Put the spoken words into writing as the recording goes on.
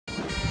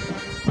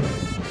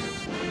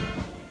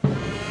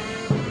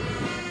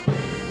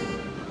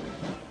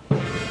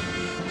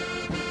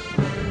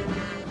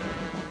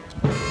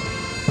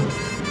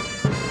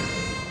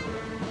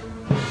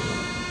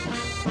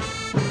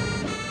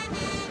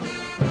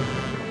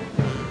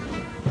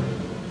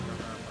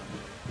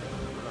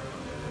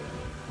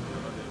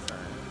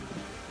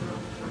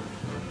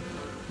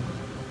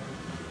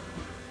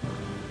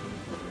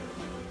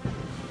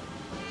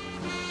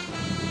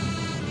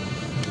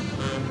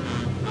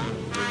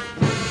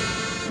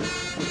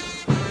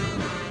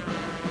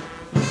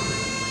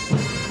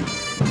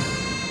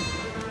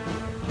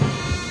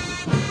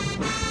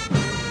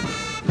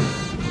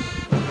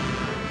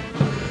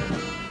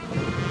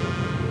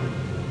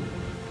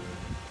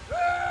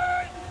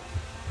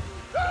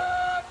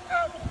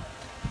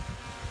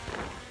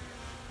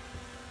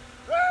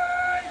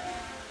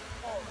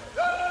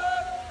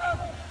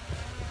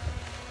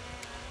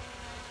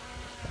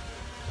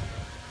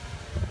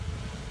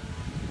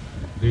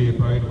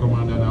parade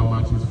commander now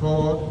marches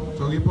forward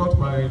to report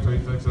parade to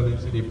His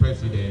Excellency the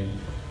President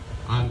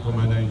and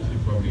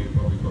Commander-in-Chief of the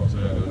Republic of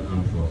Sierra Leone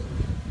Armed Forces,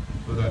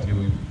 so that he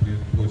will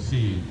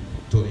proceed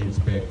to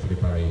inspect the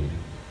parade.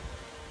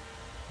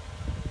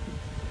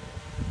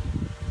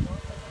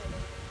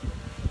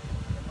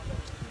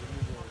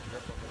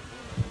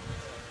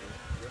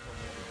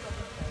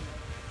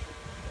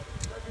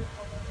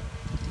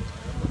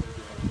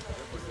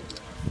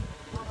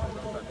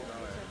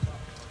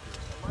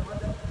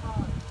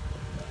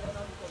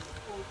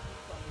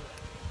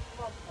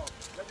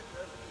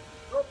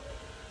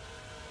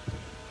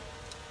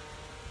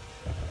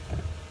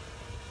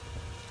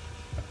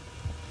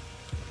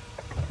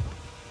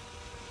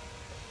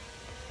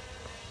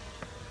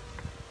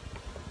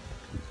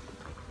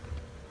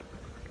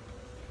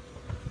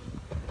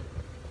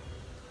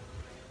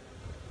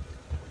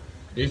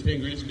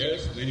 Distinguished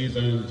guests, ladies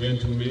and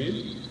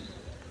gentlemen,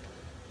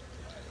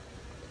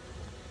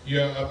 you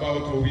are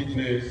about to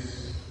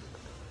witness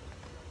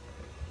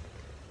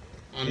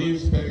an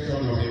inspection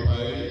of the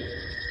parade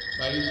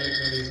by His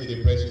Excellency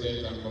the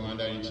President and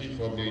Commander-in-Chief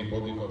of the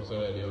Republic of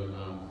Sierra Leone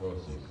Armed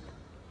Forces.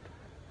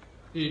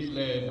 He is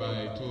led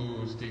by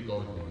two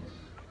stakeholders.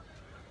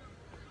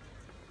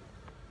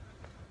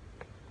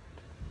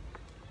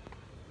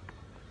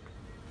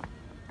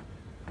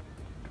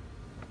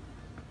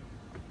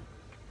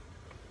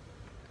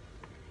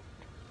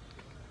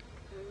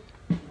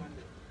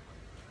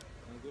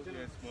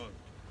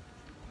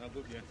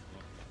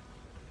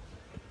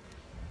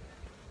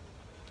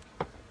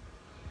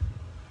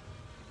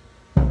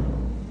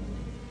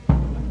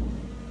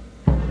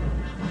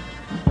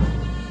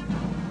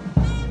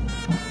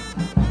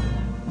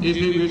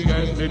 Distinguished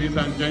guests, ladies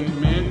and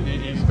gentlemen,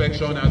 the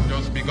inspection has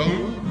just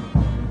begun.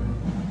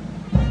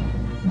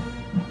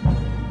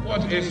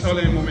 What a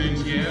solemn moment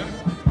here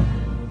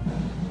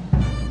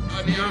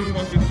at the Armed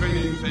Forces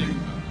Training Center.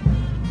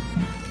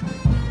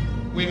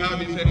 We have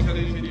His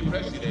Excellency the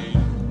President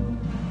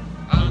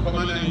and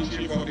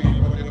Commander-in-Chief of the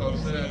Republic of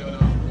Sierra Leone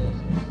Armed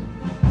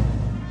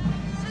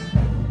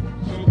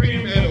Forces,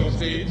 Supreme Head of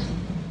State,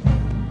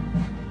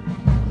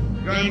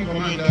 Grand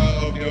Commander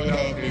of the Order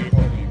of the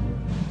Republic,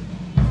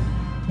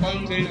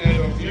 Fountain Head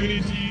of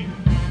Unity,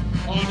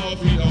 Honor,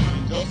 Freedom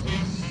and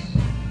Justice,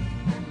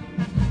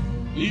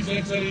 His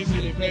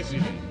Excellency the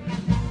President,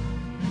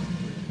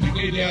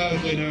 Brigadier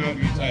General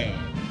Retired,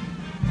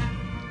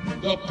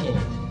 Dr.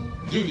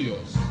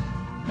 Julius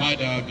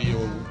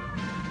Madabio,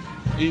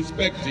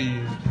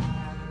 inspecting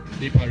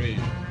the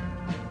parade.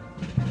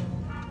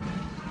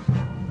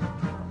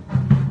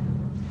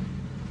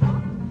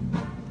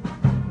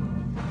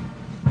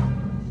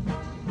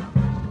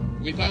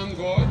 We thank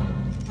God.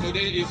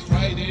 Today is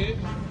Friday,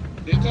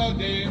 the third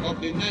day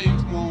of the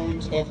 9th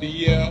month of the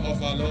year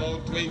of our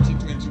Lord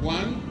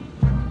 2021.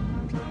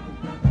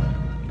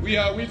 We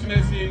are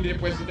witnessing the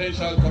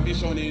Presidential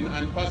Commissioning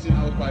and Passing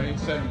Out Parade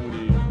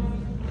ceremony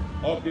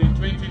of the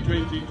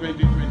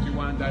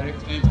 2020-2021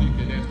 Direct Entry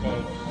Cadet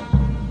Corps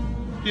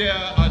here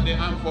at the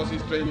Armed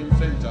Forces Training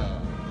Center,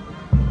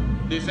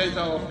 the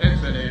Center of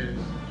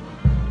Excellence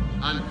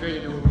and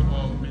Cradle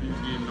of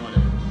Military Knowledge.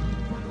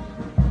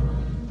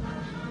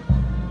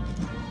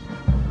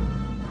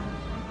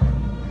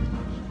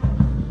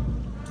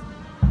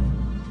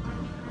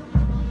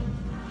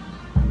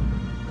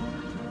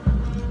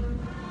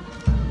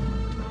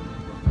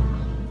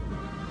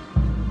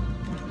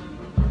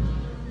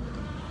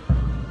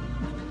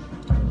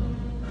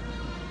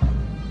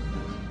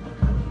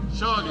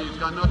 Surely it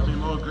cannot be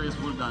more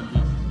graceful than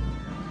this.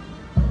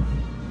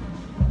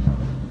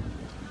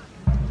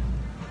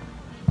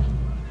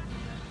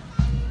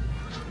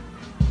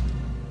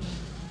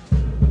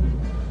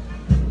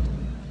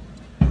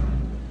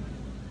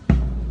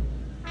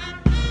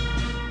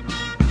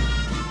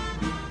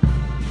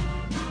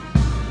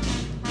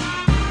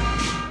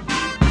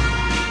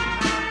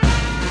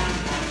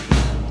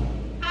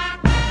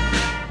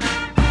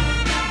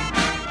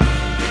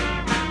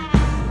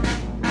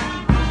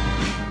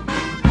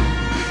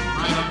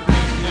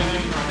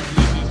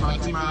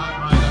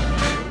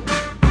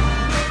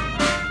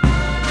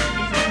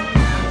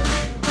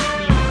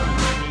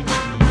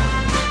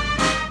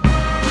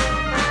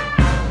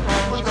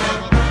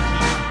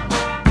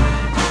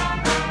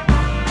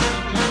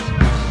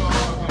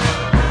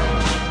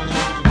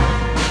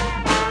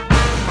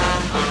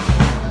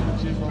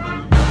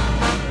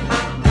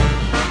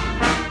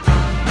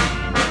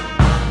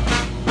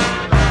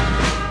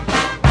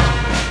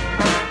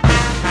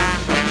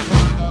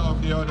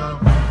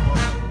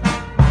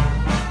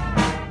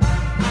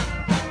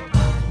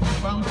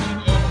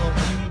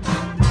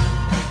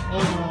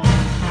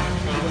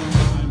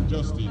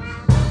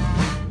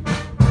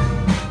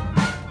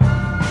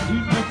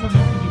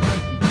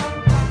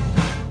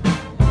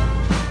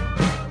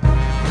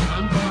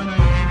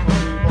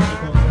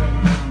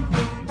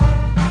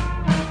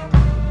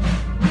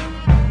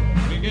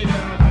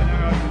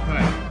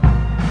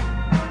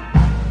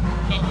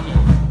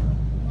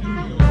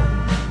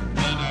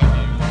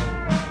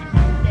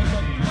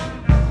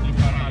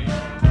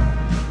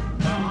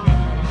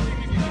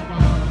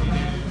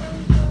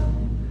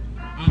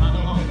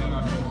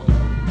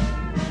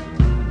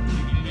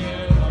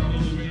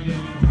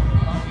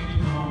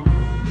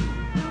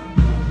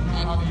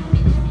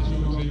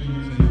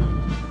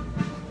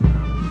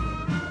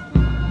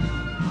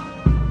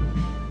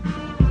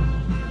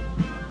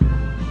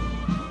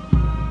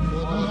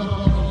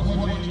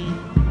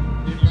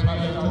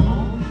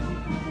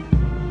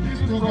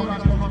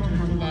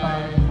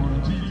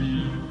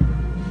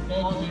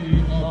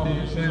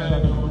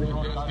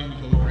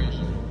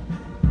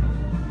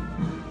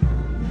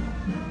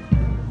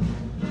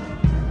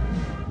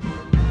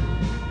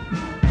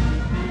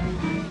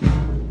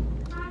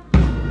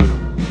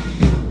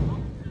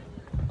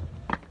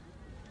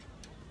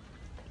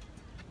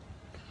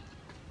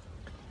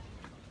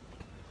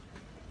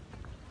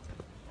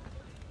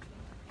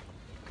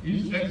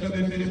 His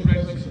Excellency the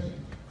President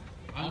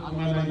and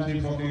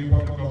Commander-in-Chief of the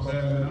Republic of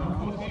Sierra Leone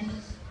Armed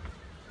Forces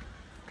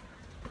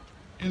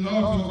is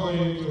also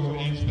going to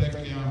inspect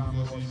the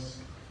Armed Forces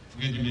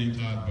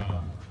Regimental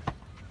Band,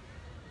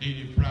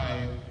 the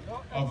pride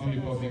of the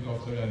Republic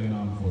of Sierra Leone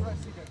Armed Forces.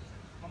 President,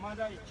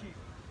 Commander-in-Chief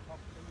of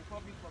the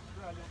Republic of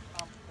Sierra Leone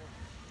Armed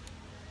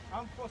Forces.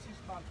 Armed Forces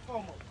Band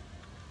foremost,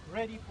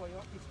 ready for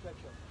your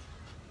inspection.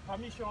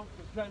 Permission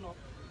to join up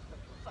the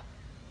inspection, sir.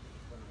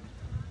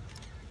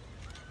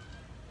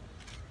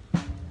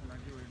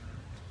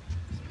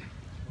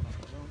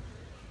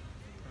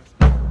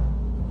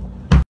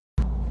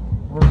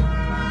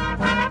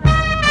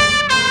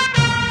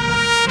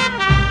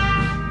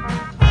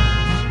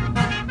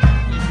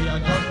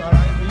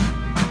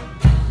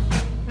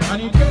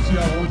 And in case you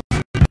are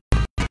wondering,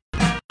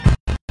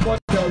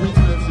 what you are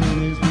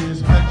witnessing is the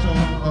inspection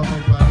of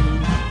a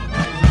parade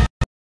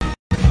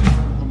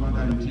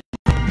Commander-in-Chief.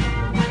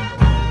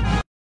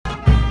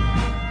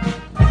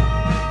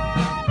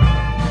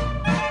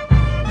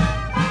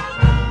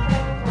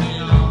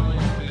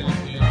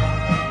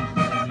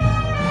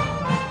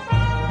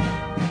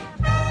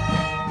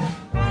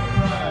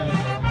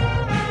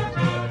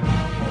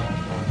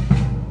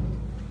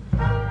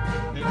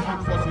 The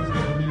Armed Forces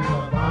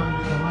Regimental Band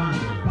is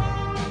commanded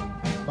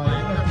by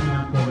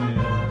Lieutenant Colonel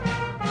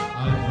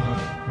Alpha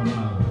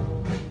Kamal.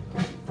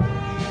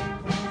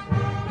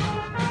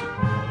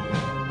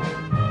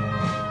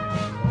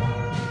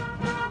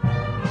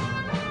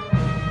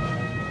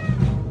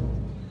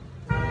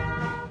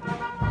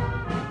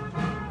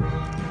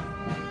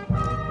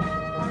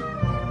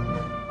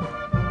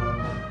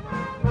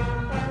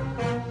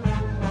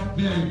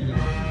 Thank you.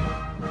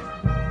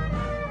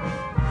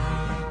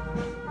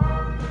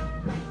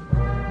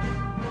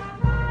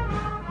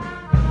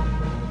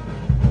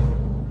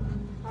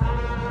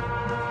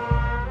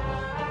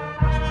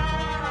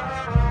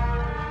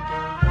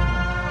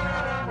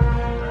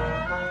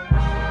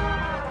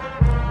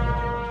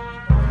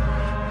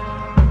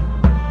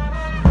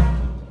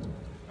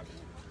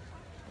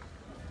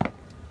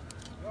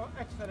 Your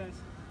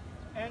Excellency,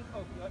 end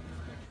of your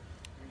inspection.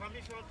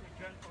 Permission to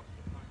join up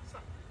the band,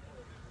 sir.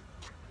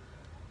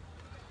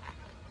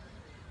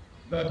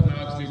 That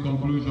marks the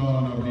conclusion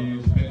of the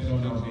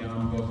inspection of the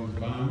Armed Forces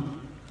Band,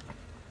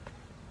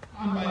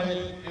 and by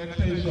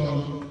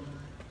extension,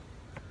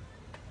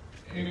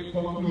 a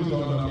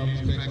conclusion of the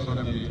inspection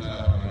of the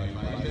entire parade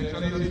by His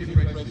Excellency the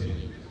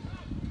President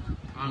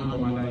and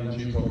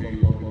Commander-in-Chief of the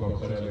Republic of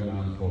Sierra Leone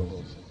Armed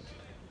Forces,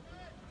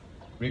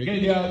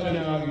 Brigadier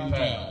General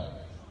Retired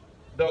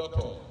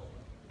Dr.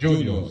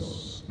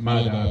 Julius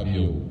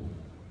Madabio.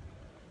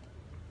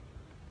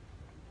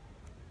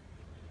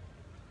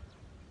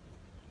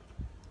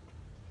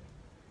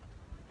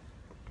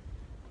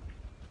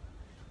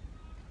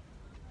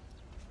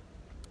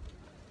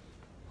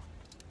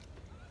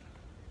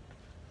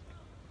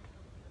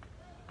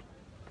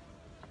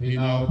 He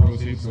now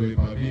proceeds to the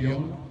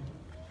pavilion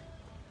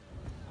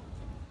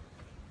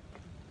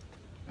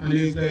and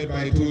is led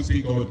by two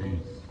secretaries,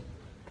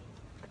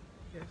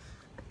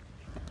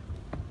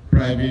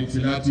 Private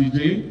Silati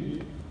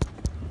J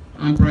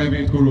and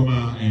Private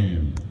Kuruma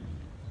M.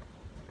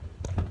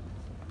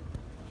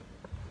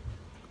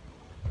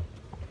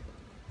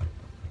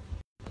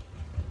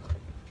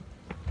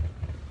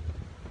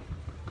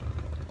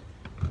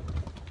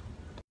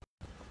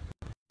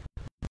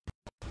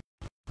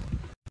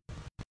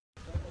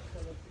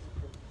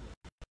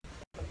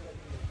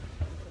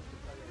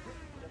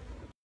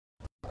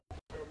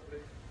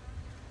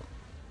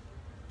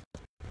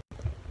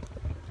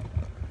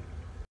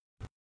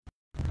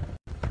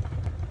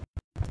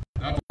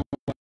 That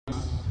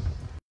was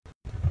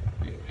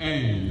the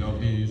end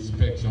of the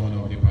inspection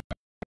of the parade.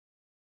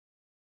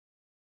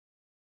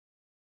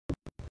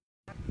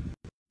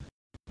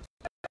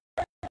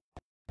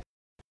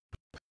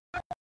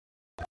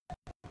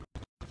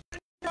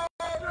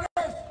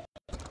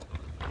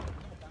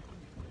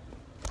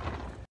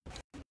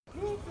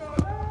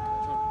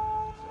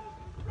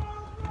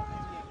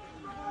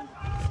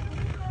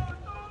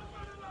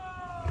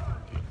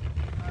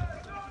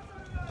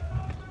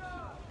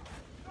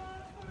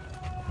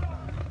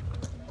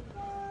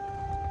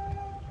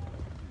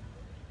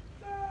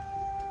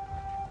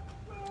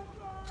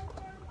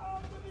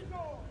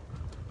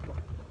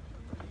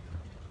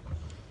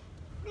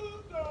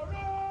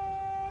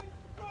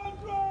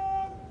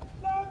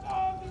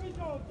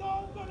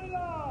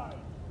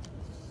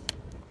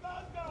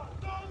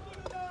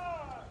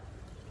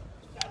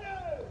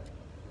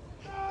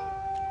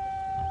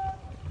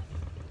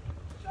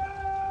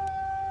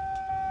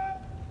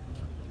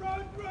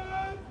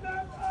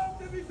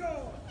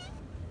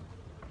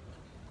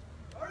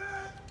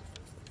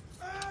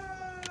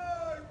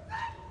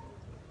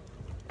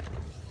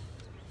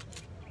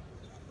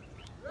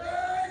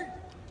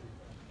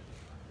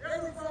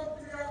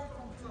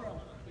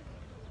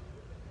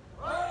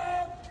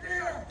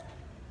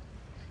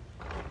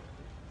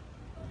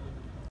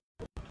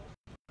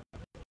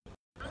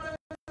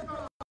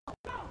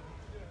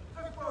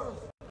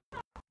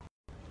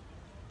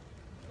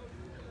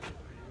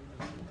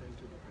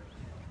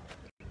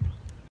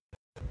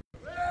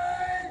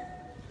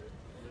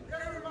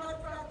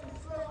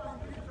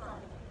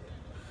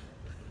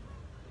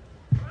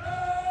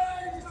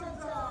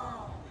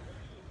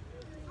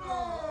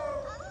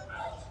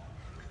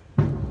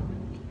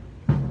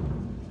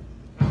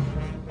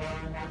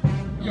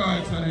 Your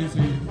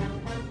Excellency,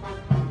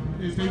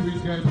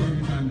 distinguished guests,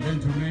 ladies and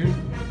gentlemen,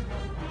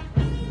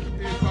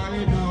 the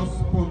parade now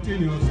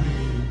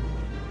spontaneously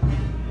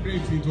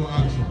breaks into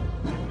action.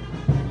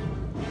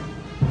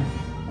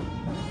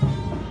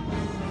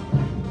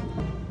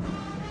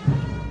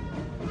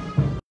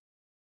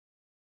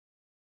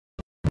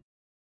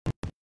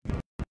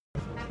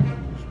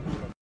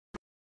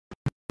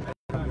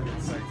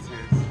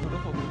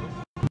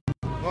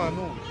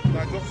 No,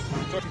 I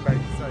just judging by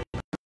the side.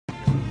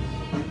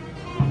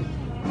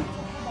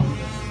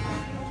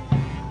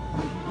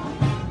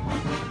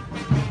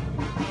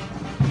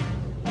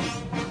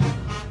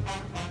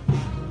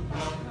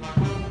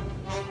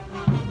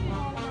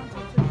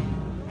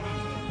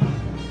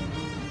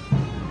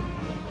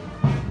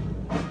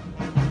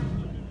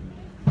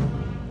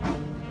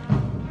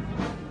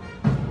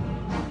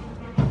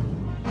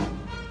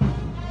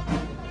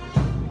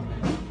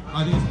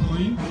 At this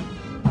point,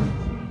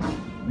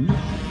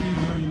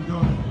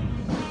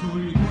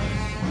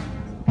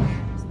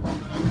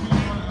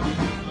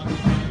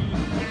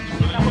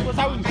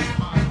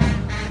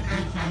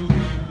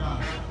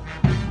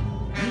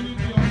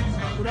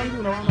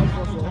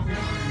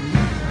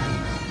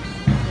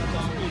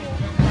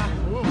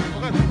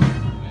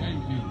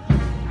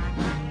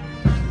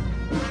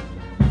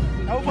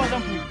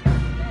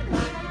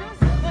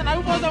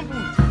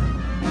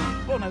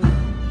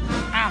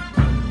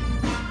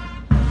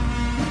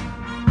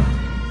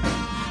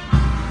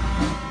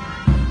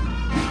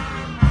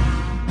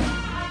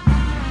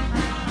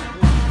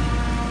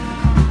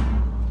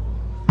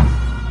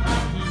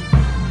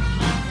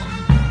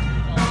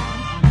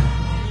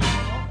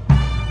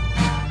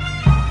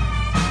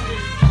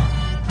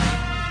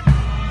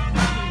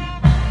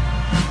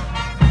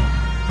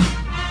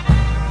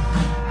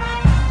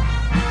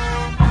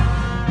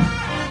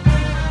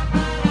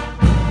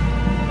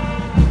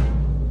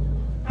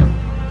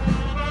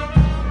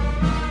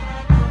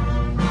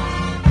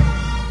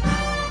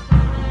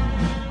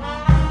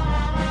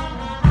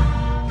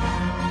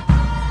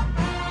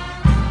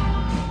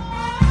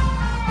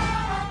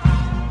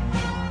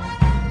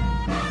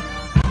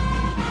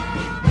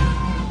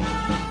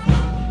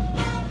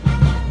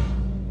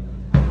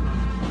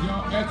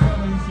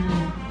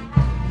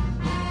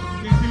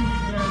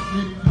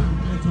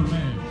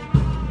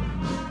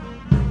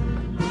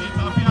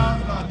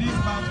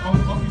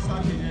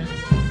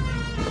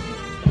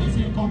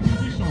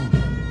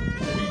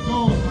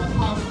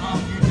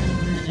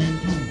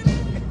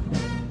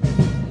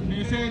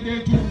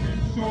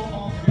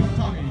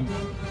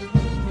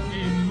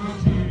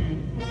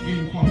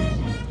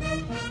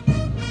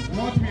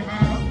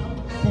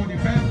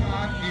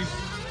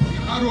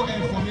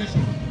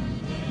 formation.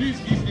 This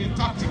is a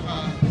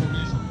tactical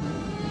formation.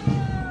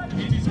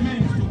 It is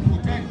meant to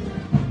protect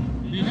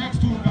the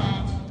next two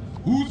guards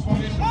whose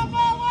formation are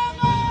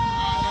letter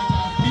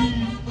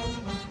E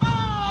and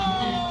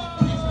A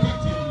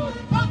respectively,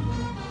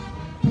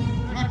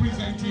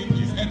 representing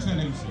His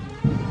Excellency.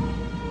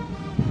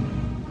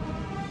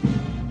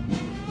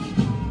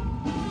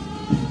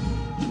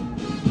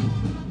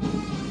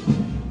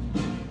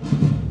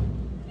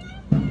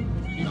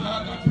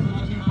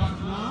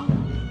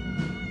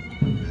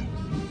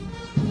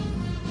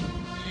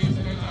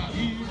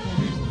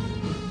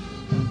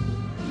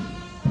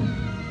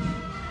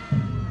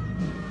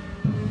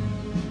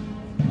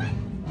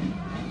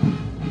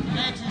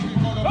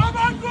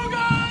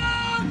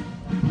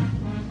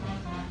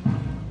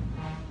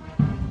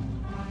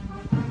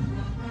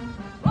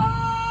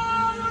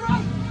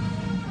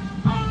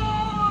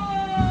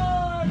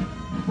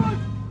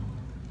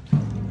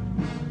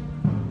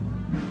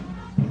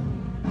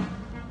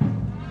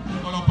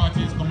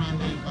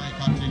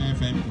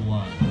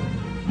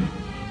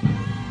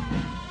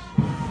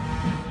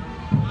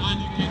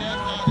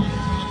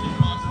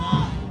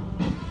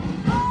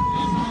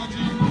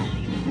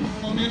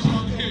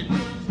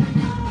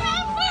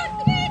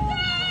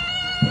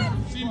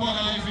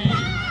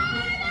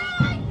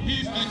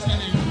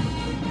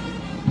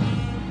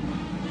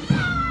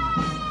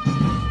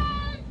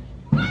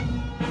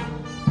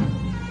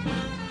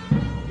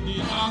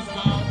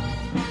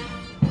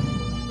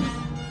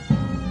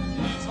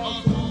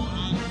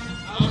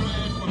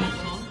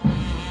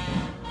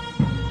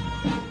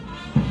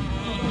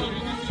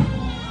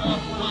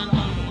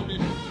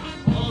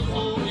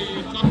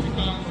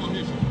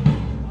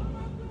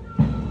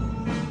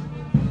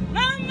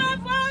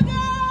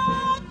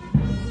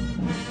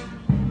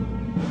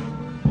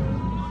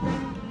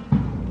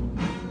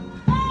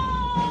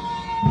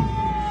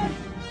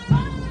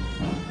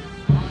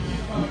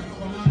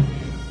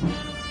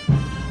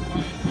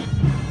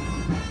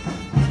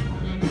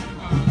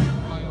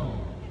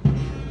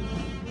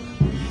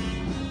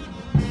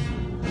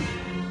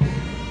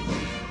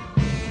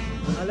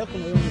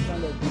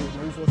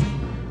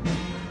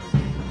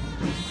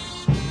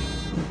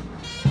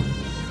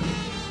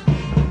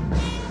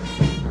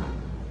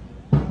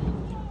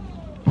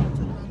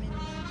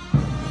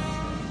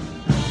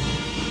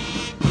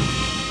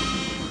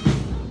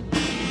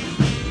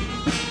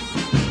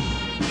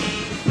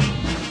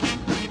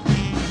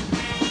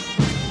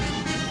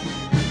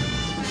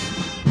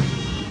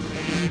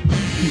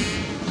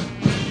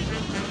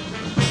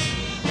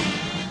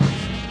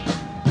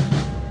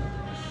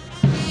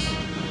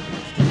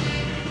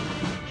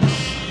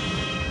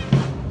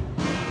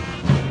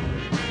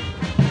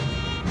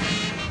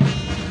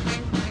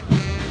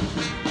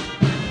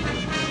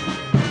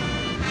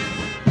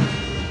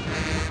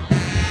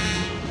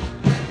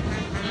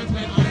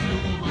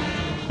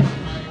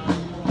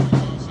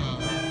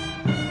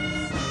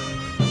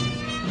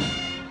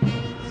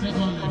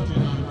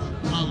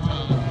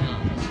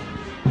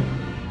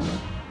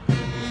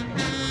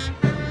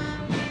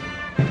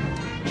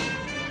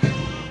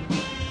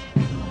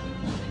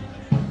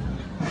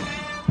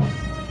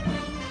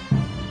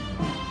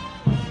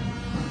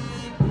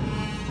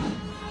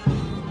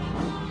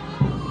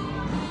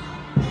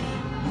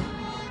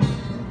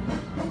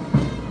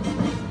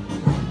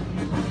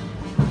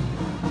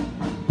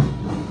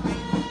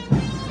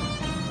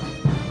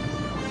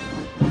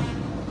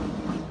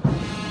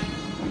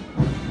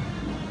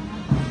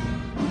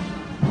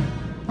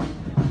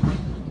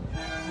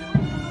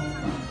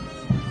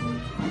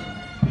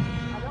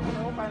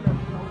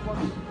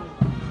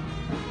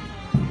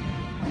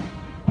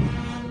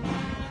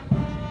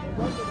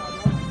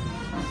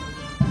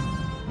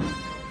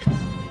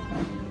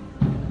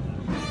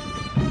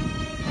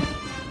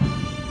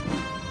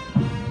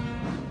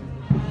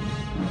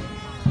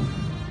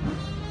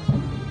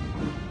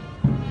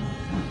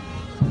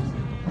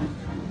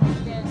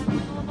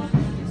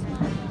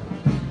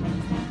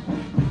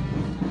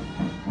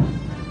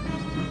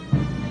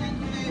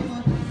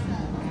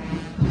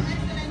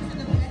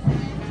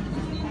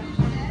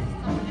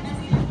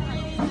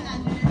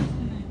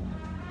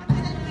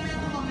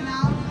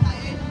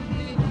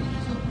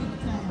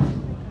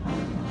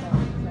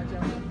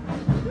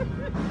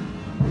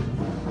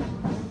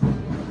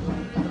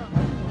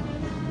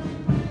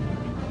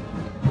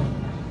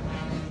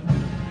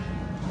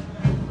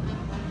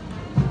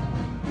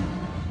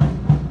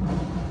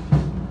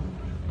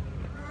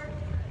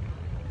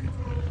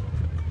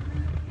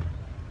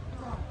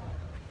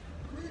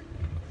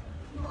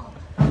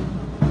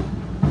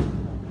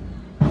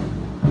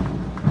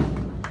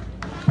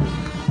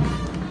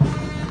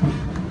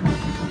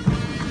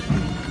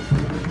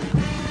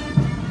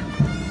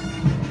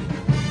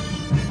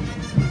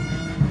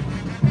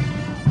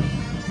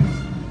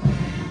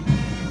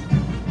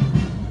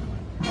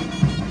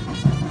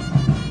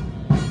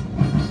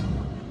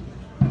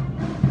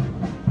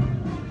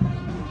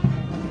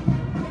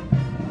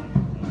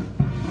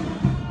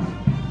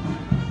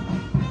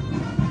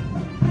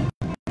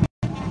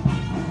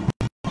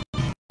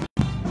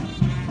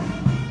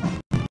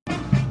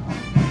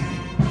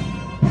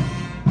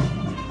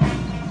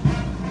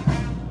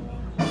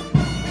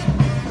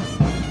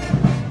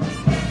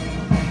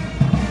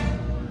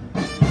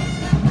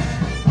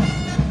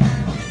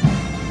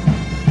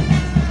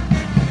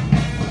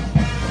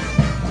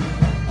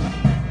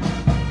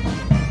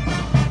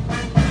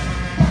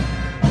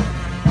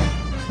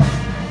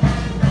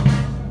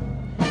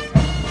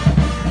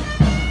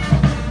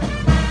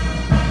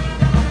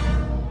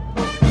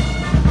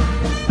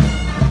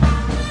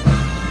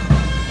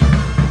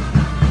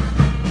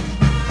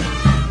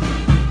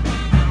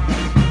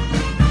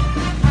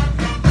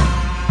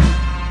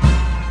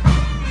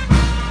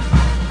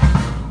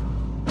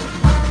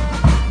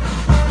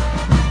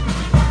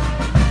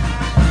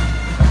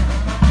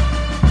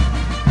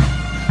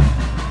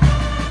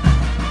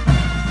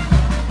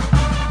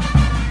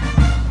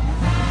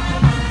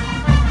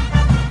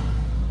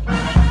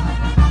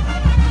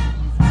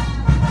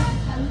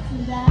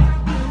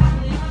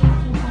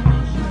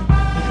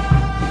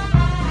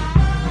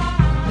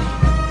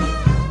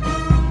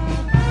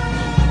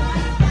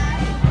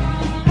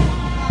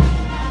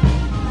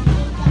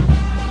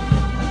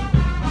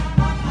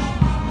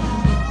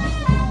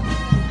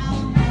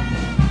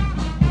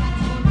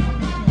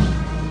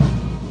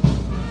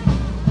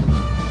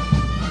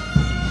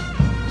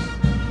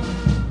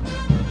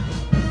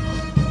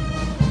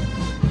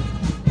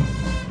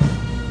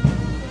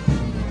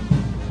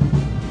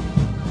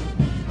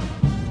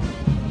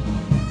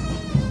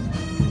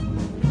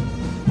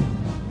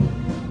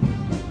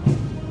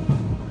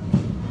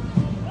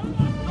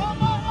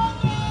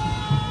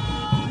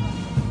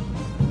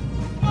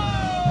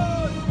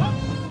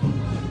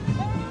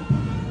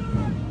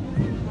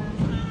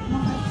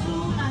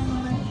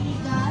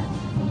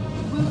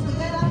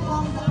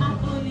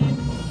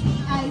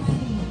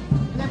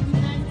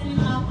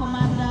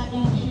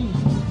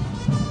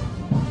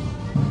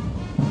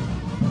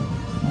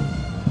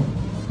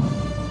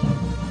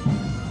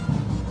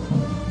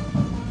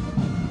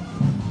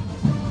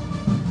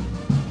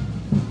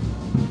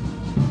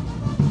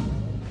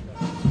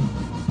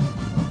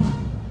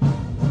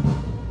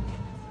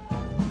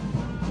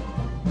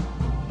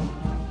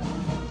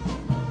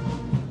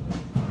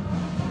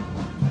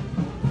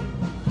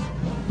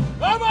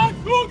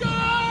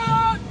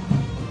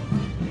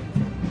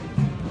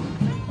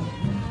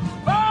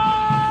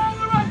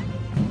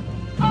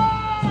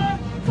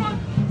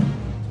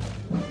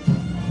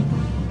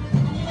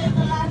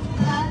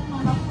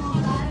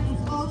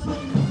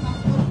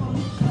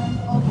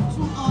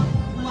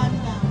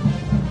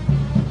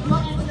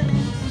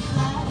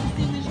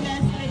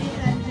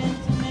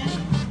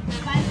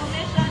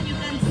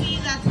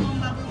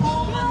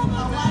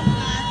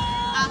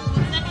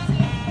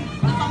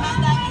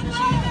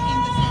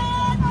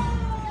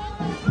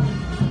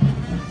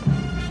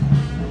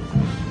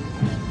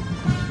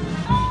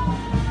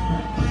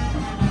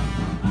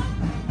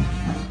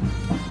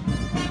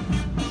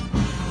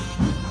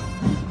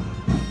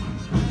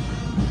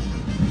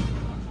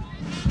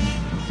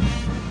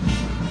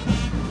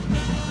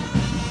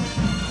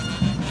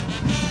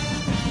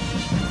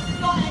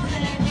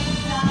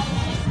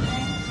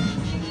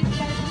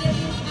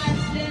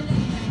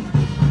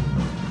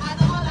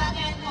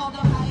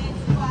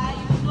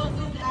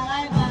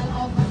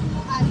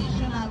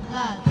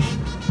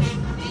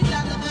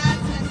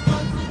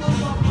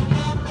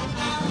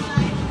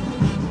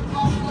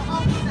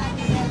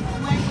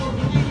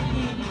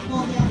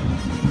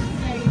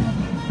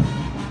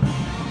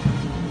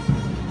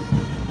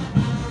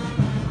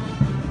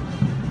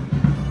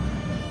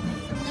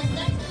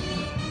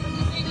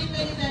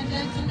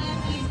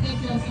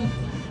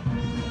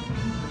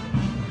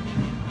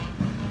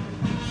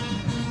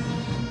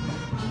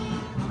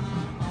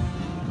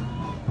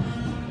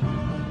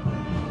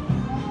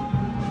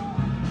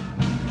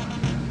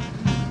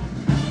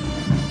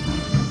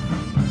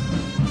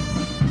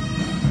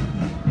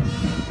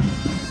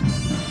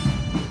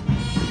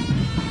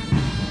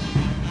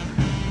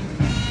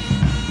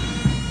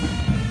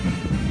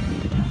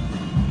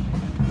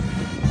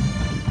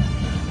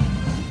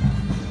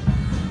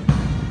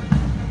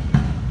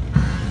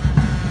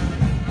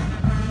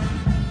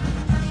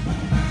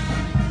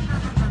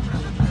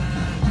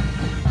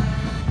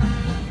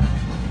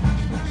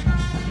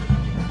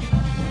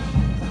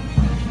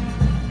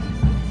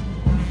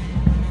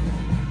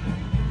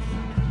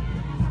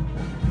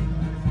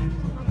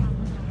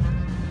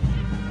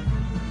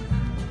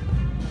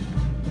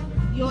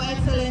 Your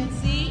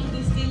Excellency,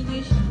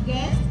 distinguished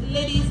guests,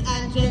 ladies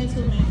and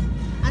gentlemen,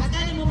 at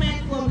any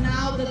moment from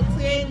now, the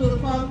train will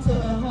come to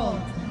a halt.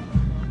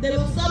 They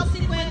will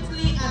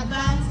subsequently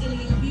advance in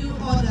review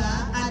order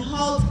and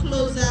halt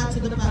closer to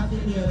the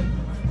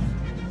pavilion.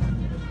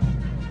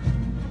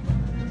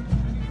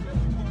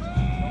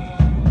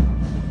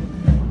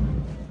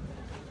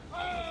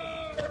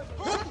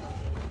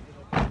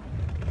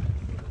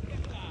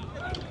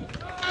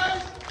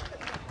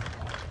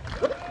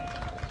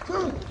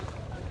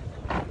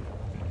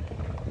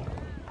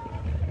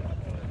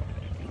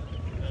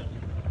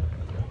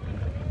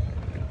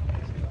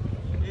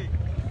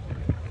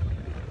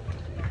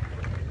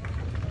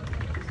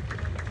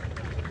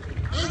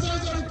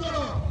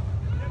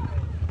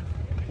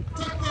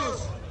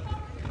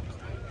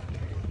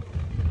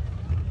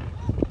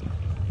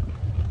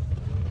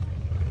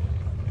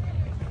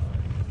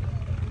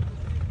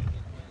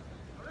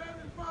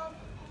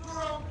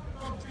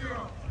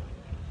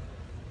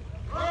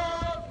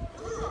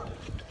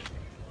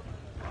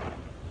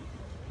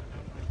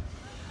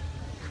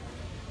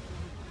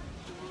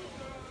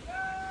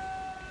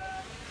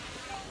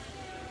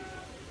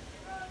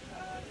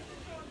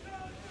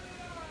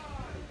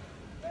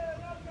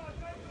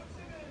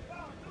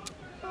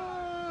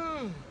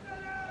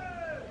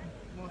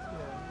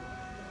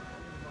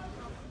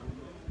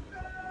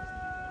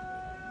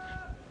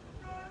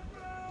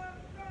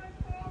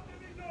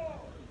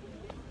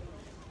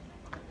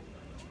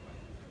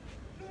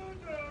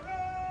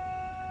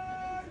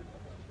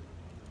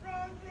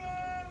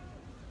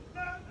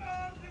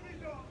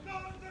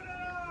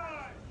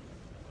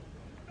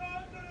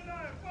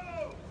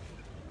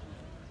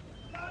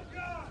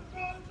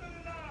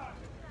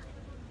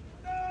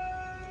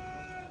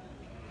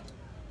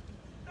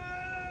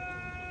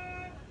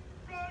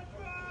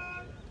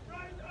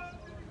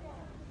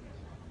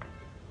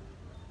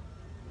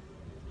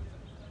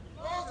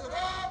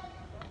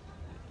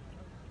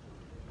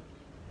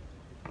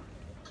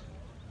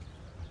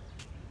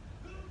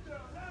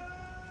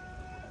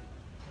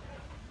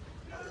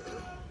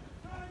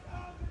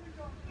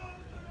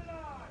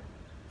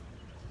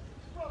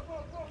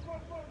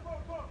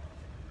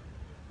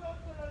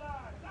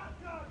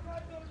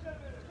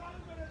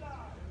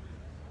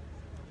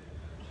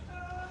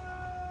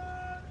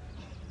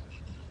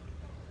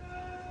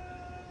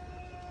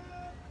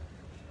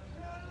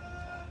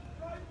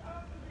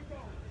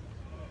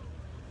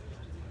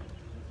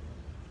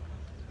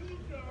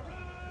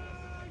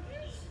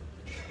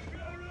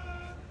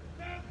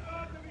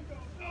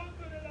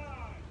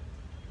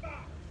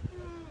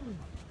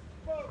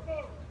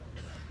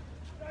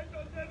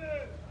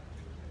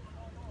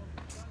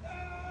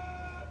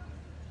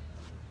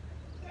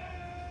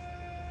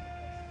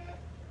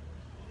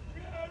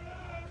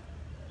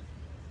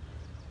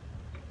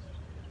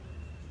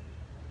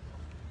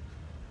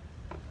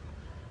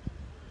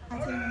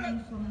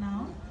 From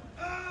now,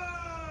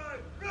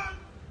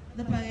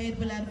 the parade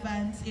will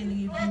advance in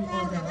review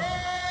order.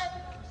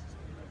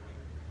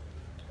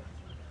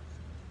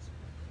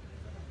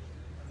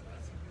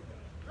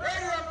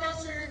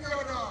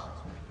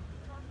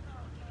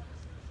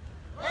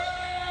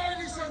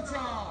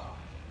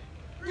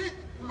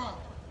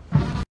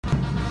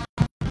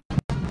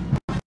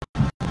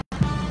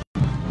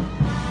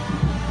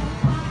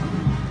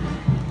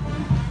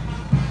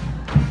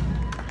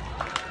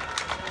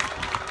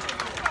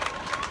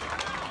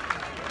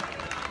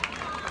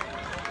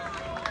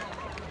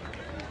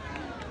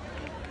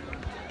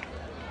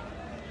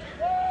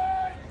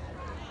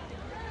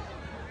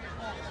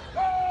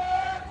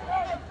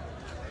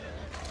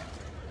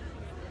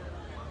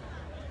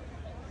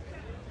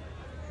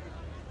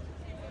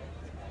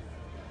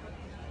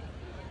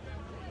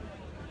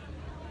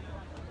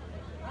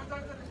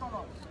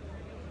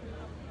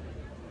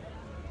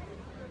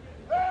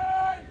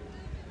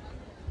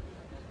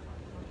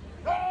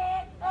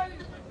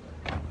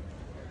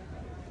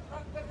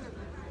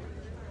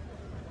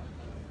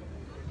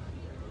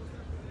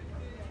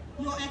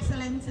 Your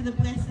Excellency the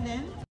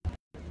President,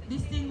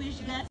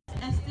 distinguished guests,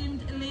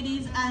 esteemed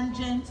ladies and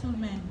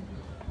gentlemen,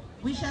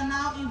 we shall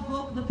now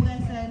invoke the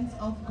presence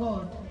of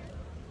God.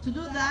 To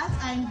do that,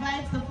 I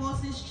invite the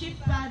forces Chief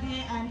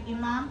Padre and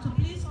Imam to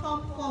please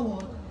come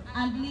forward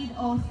and lead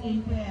us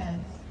in prayers.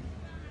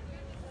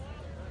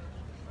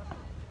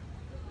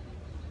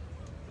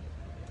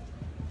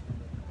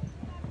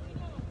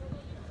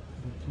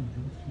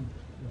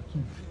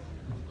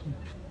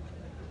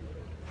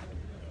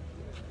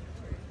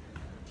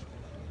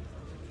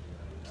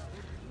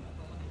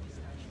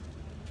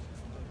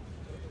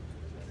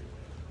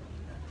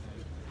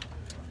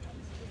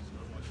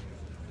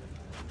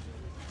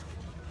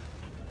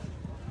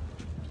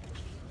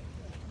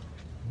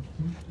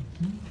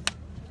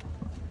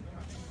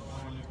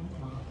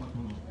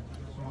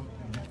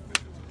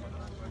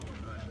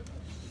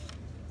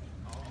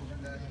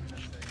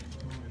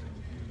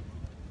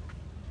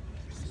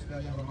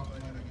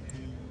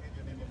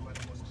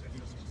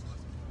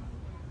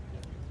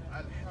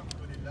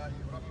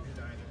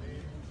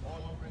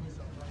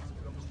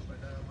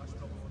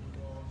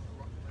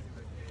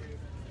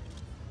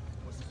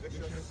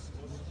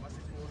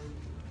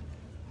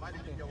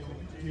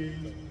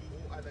 believe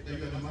that you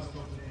are the master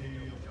of the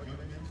day of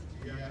government.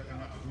 إياك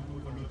نعبد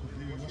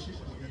ونستعين worship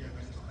وإياك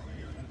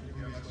نستعين and to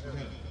be asked for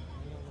help.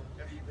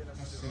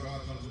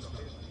 الصراط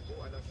المستقيم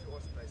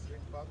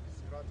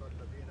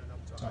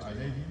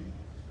عليهم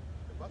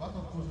but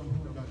of course I'm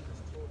who that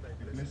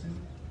the blessing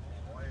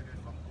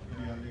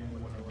we are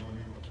living one of our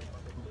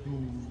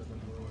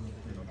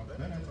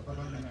ربنا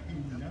تقبل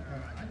إنك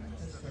أنت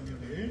السميع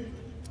العليم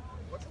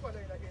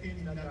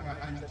إنك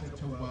أنت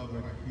التواب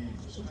الرحيم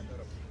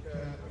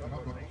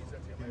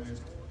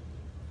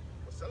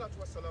والصلاة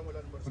والسلام على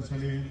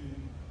المرسلين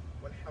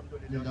والحمد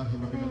لله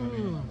رب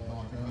العالمين.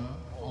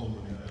 أعوذ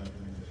بالله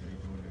من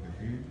الشيطان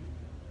الرجيم.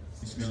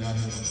 بسم الله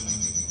الرحمن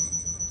الرحيم.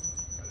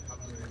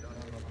 الحمد لله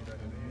رب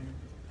العالمين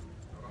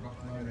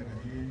الرحمن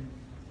الرحيم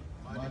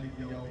مالك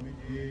يوم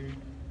الدين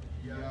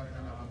إياك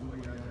نعبد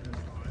وإياك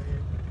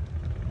نستعين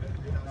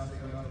اهدنا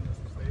الصراط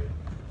المستقيم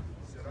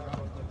صراط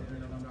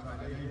الذين أنعمت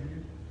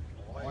عليهم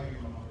غير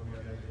المغضوب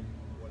عليهم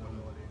ولا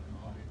الضالين.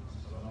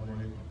 السلام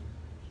عليكم.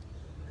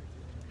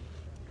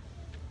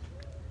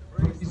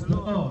 Praise the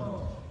Lord.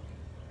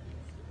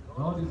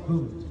 God is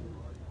good.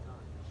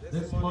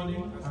 This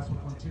morning, as we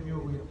continue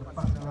with the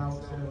passing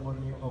out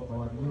ceremony of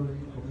our newly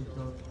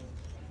commissioned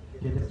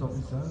cadet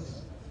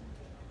officers,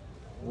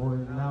 we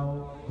will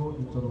now go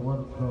into the Word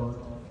of God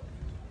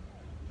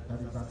that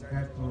is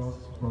ascribed to us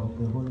from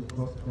the Holy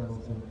Gospel of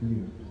St.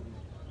 Luke,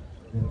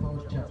 the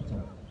 4th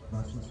chapter,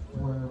 verses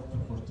 12 to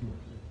 14.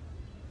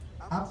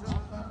 After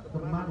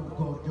the man of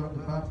God, John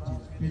the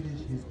Baptist,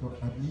 finished his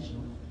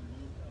admission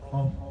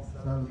of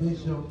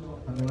salvation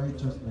and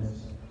righteousness,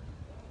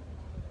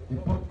 the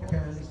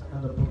publicans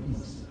and the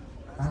police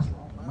asked,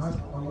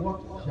 Master, what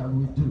shall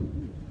we do?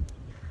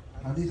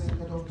 And he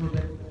said unto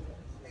them,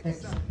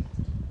 except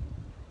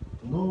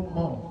no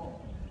more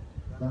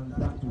than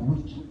that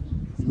which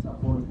is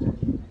appointed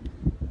you.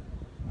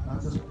 And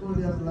the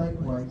soldiers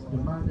likewise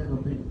demanded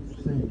of him,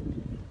 saying,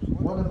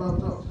 what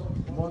about us?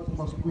 What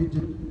must we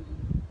do?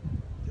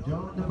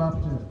 John the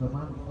Baptist, the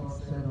man of God,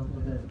 said unto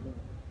them,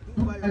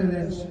 do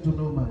violence to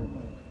no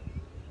man,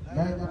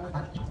 neither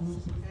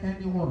accuse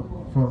anyone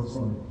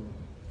falsely,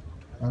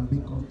 and be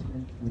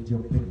content with your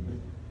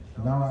pain.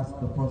 Now ask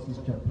the forces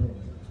chaplain.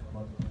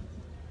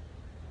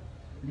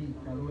 Please,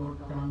 can we all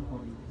stand for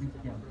the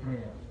Christian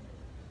prayer?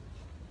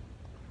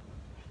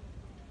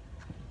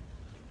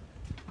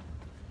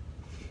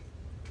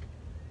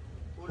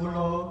 O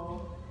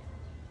Lord,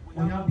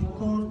 we have been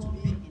called to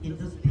be in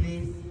this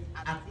place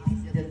at this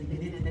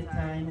designated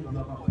time you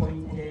have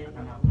appointed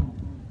and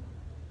approved.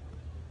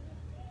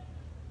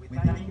 We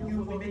thank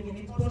you for making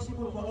it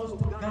possible for us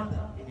to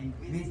gather and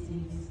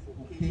gracing this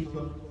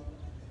occasion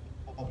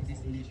of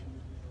this nation.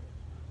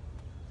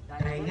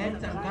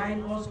 Direct and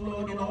guide us,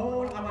 Lord, in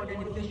all our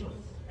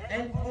deliberations.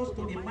 Help us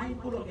to be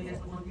mindful of the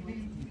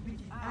responsibilities which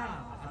is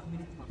ours as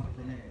military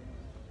personnel,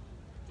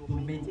 to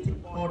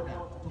maintain order,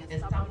 to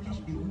establish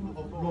the rule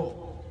of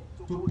law,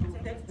 to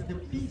protect the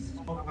peace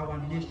of our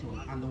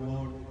nation and the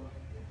world.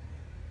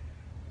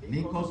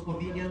 Make us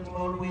obedient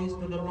always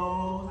to the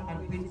laws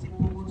and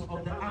principles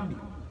of the army,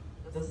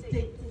 the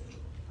state,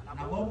 and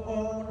above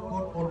all,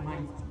 God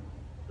Almighty,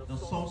 the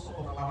source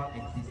of our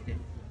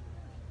existence.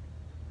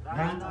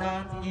 Grant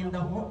that in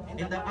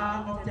the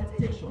hour of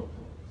temptation,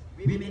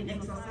 we may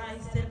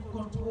exercise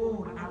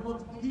self-control and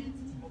not guilty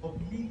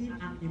of living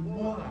an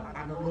immoral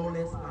and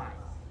lawless life.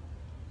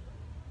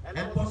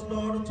 Help us,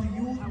 Lord, to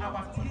use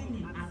our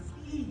training and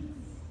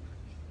skills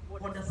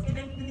for the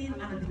strengthening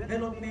and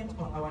development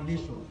of our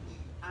nation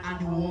and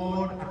the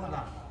world at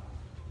large.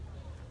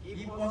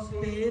 Give us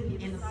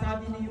faith in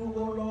serving you,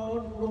 O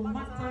Lord, no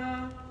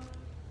matter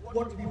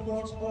what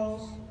befalls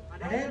us,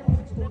 and help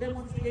us to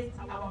demonstrate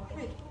our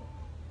faith,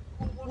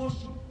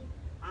 worship,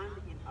 and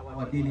in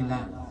our daily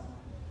lives.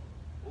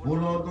 O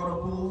Lord God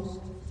of hosts,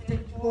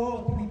 stretch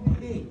forth, we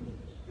pray,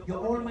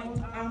 your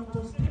almighty arm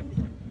to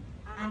strengthen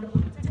and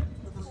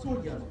protect the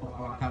soldiers of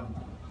our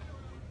country.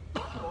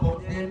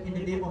 Support them in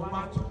the day of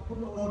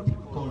battle or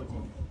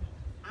difficulty,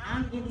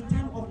 and in the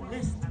time of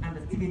rest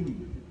and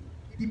training.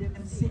 Keep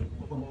them safe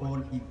from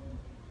all evil.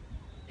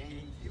 And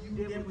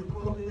imbue them with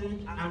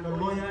courage and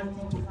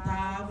loyalty to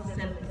serve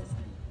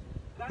selflessly.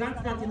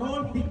 Grant that in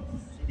all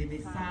things they may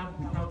serve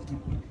without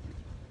reproach.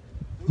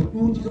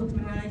 Through Jesus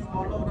Christ,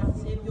 our Lord and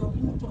Savior,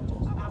 who taught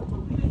us how to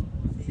pray,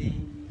 say,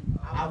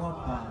 Our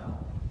Father,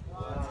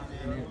 who art in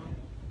heaven,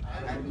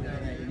 hallowed be thy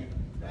name.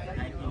 Thy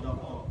kingdom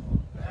come,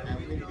 thy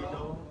will be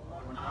done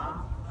on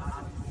earth as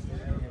it is in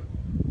heaven.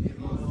 Give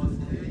us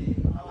today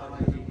our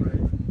daily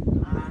bread,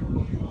 and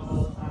forgive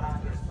us our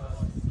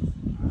trespasses,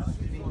 as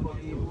we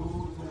forgive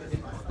those who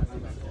trespass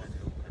against us.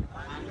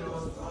 And lead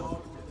us not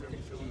into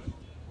temptation,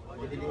 but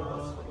deliver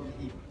us from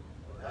evil.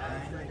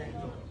 Thine is the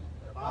kingdom,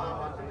 the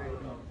power, and the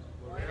glory,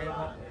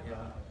 forever and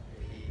ever.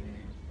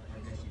 Amen.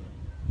 God bless you.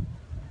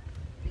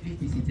 Please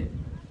be seated.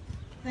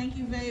 Thank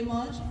you very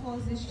much,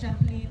 Forces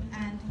Chaplain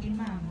and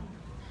Imam.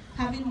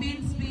 Having been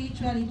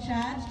spiritually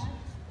charged,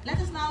 let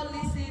us now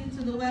listen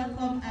to the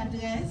welcome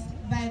address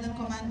by the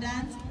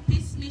Commandant,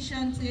 Peace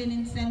Mission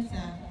Training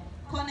Center,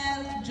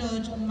 Colonel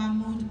George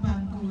Mahmoud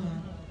Bangu.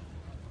 Ahura.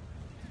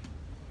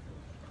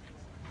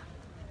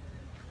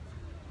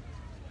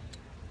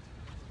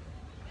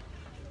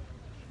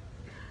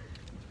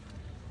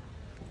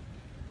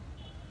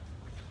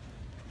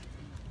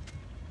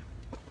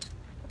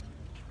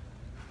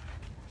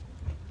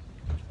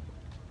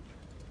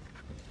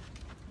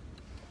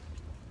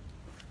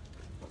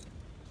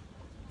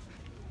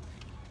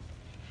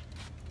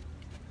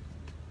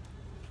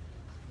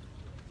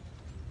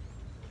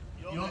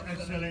 Your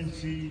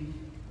Excellency,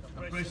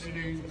 the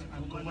President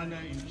and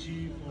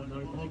Commander-in-Chief of the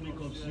Republic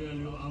of Sierra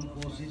Leone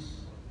Armed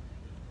Forces,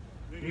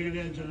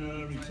 Brigadier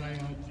General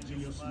Retired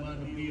Julius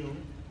Pio,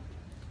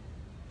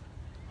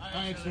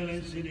 Her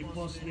Excellency the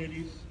First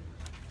Ladies,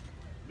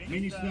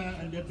 Minister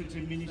and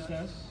Deputy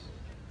Ministers,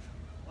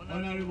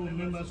 Honorable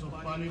Members of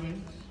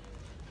Parliament,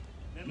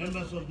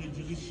 Members of the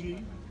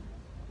Judiciary,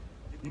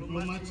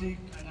 Diplomatic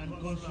and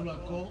Consular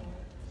Corps,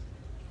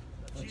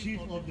 the Chief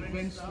of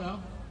Defense Staff,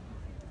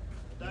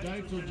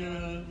 Director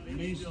General,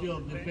 Ministry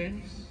of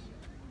Defense,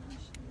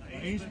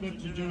 the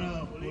Inspector General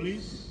of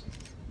Police,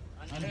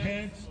 and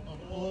heads of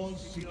all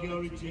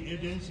security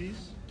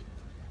agencies,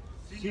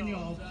 senior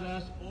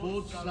officers,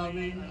 both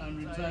serving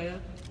and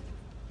retired,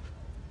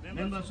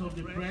 members of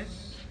the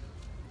press,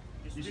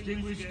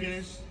 distinguished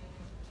guests,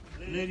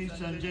 ladies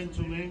and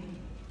gentlemen,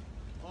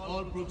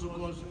 all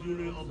protocols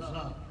duly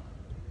observed.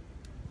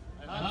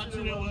 I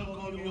heartily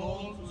welcome you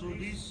all to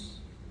this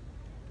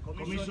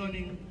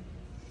commissioning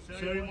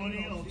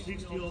ceremony of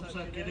 60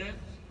 officer cadets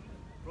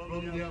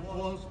from their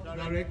first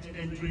direct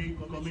entry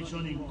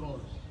commissioning course.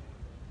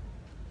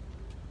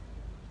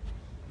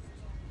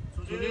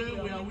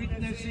 Today we are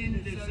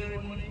witnessing the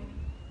ceremony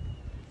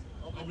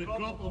of a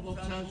crop of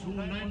officers who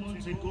 9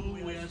 months ago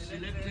were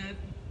selected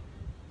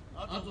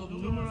out of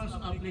numerous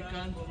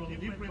applicants from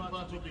different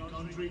parts of the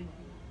country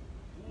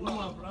who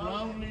have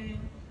proudly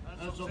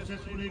and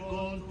successfully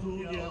gone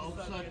through their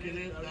officer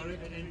cadet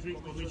direct entry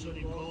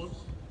commissioning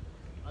course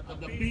at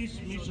the Peace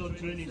Mission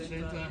Training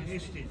Center,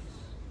 Hastings.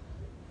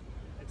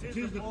 It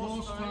is the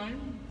first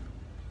time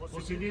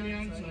for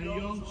civilians and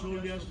young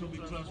soldiers to be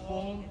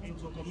transformed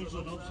into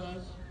commissioned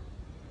officers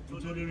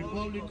into the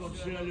Republic of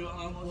Sierra Leone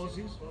Armed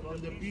Forces from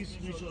the Peace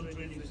Mission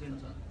Training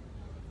Center.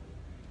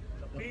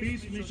 The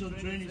Peace Mission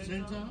Training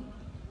Center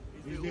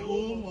is the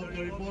home of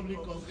the Republic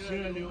of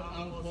Sierra Leone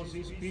Armed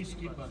Forces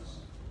peacekeepers.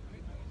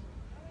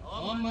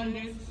 Our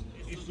mandate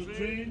is to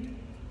train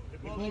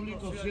Republic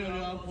of Sierra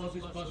Leone Armed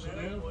Forces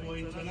personnel for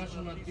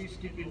international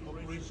peacekeeping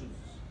operations.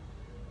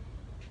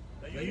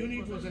 The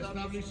unit was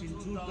established in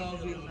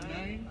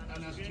 2009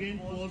 and has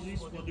gained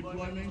forces for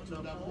deployment to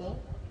Darfur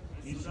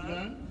in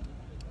Sudan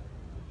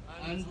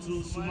and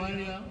to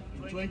Somalia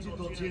in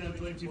 2013 and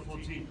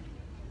 2014.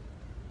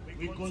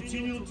 We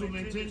continue to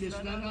maintain the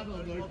standard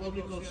of the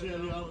Republic of Sierra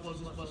Leone Armed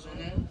Forces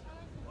personnel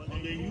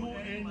on the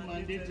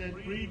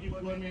UN-mandated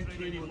pre-deployment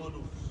training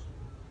models.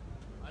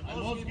 I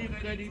must give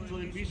credit to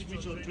the Peace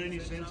Mission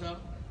Training Center,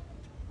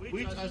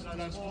 which has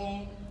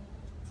transformed,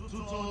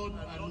 tutored,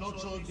 and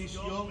nurtured these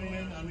young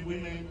men and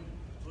women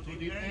to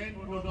the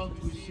end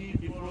product we see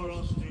before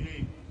us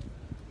today.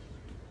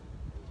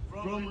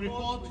 From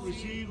reports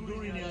received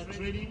during their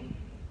training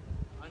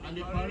and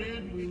the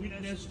parade we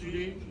witnessed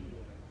today,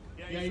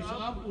 there is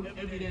ample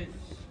evidence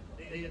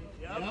they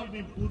have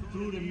been put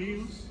through the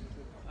mills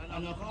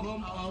and have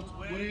come out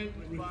well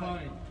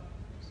refined.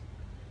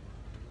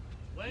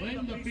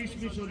 When the Peace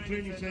Mission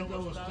Training Center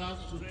was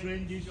tasked to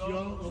train these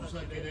young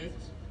officer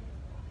cadets,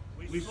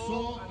 we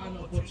saw an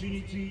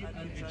opportunity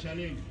and a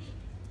challenge.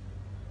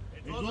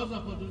 It was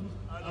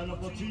an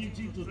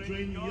opportunity to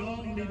train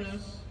young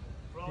leaders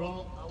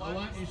from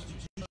our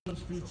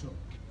institution's future.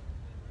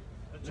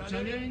 The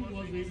challenge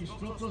was the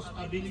instructor's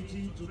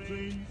ability to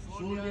train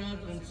soldiers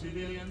and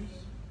civilians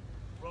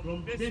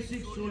from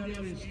basic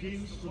soldiering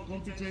skills to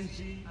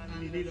competency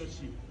and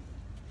leadership.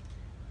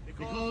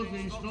 Because the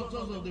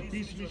instructors of the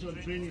Peace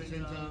Mission Training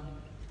Center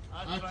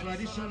are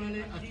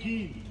traditionally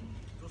akin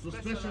to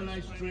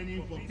specialized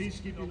training for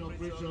peacekeeping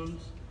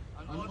operations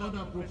and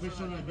other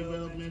professional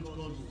development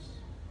courses.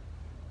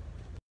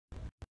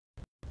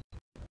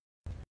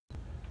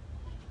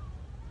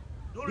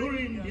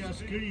 During their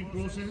screening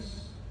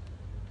process,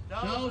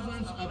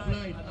 thousands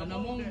applied, and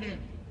among them,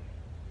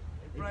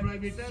 a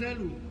private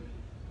Selu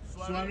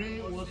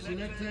Soiree was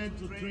selected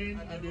to train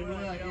at the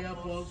Royal Air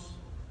Force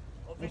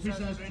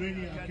Officers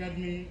Training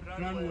Academy,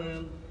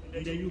 Cranwell,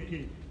 in the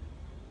UK.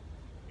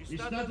 He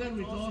started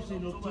with us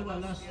in October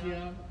last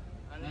year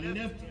and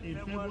left in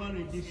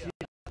February this year.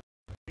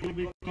 He will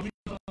be commissioned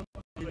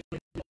in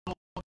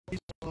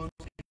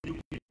the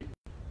UK.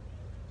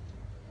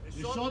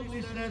 The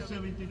shortlisted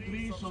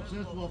 73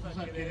 successful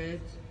officer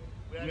cadets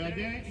were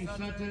then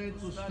inserted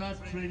to start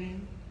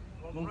training,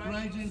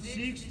 comprising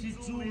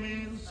 62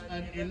 males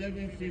and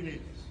 11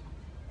 females.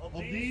 Of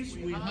these,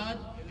 we had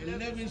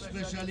 11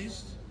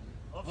 specialists,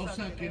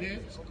 officer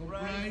cadets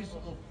comprised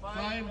of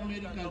 5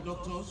 medical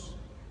doctors,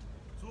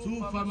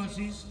 2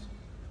 pharmacists,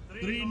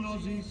 3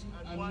 nurses,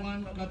 and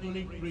 1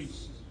 Catholic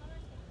priest.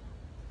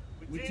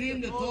 Within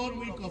the 3rd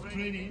week of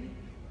training,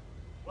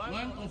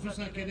 one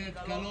officer cadet,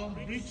 Calon,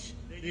 breached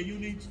the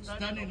unit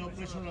standing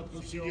operational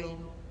procedure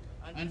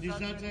and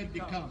deserted the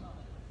camp.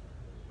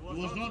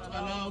 He was not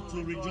allowed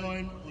to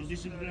rejoin on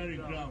disciplinary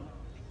ground.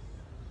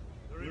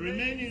 The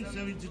remaining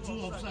 72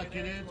 officer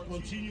cadets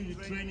continued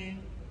the training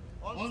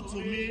until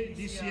May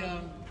this year,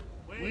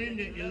 when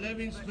the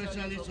 11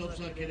 specialist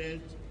officer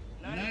cadets,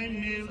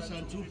 9 males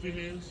and 2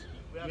 females,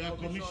 were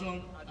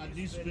commissioned at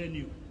this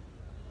venue.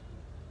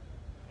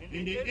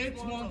 In the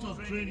 8th month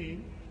of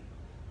training,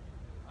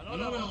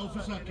 another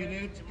officer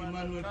cadet,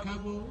 Emmanuel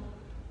Cabo,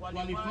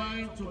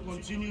 qualified to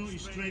continue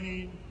his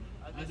training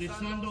at the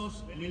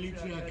Sandos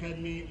Military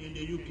Academy in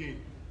the UK.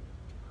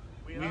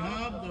 We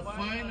have the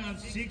final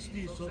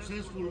 60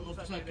 successful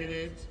officer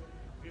cadets,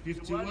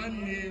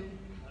 51 male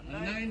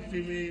and 9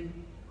 female,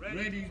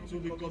 ready to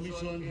be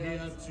commissioned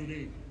here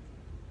today.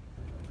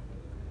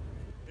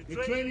 The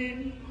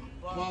training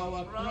for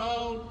our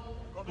proud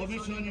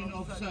commissioning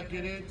officer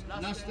cadet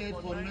lasted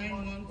for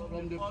 9 months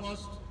from the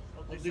 1st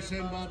of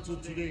December to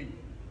today.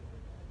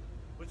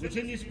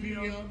 Within this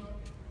period,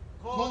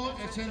 core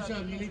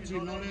essential military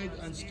knowledge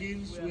and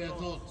skills were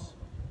taught.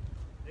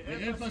 The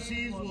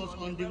emphasis was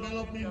on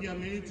developing their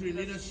military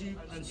leadership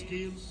and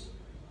skills,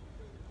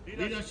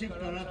 leadership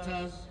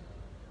characters,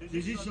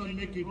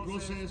 decision-making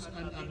process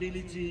and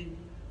ability,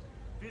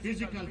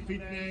 physical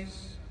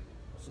fitness,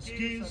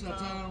 skills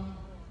at arms,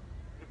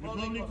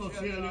 Republic of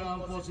Sierra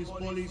Leone Forces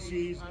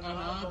policies, and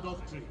our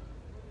doctrine.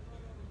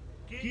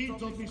 Key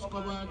topics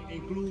covered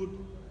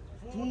include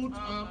foot,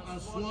 arm,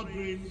 and sword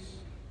drills,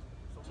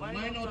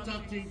 minor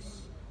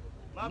tactics,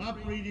 map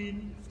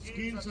reading,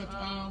 skills at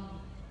arms,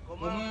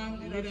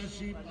 command,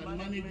 leadership, and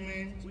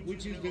management,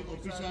 which is the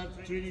officer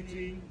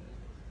trinity,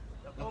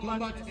 the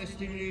combat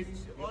estimate,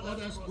 the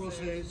orders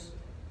process,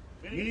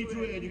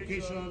 military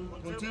education,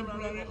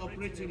 contemporary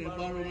operating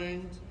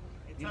environment,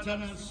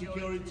 internal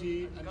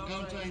security and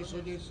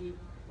counterinsurgency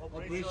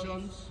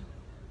operations,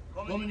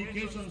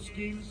 communication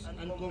skills,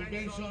 and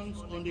conventions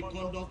on the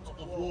conduct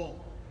of war.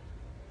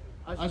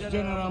 As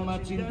General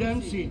Martin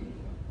Dempsey,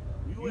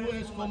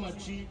 U.S. former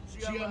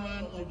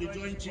chairman of the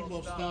Joint Chief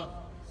of Staff,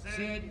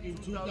 said in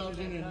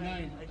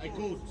 2009, I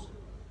quote,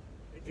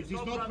 "It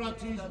is not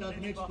practice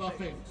that makes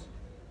perfect.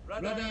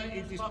 Rather,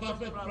 it is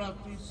perfect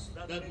practice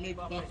that makes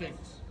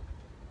perfect."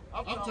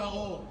 After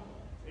all,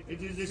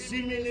 it is the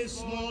seemingly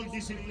small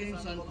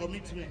disciplines and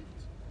commitment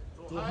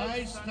to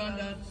high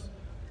standards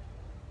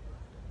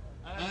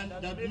and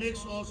that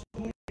makes us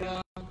who we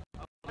are,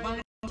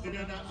 bind us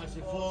together as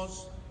a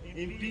force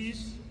in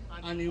peace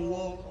and in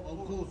war,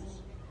 unquote.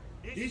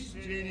 This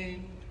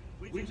training,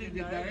 which is the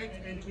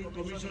direct entry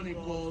commissioning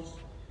course,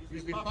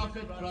 is the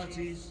perfect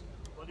practice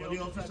for the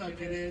officer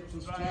cadet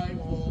to strive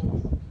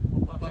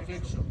for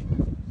perfection.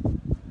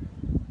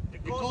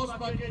 The course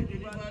package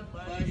delivered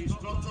by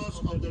instructors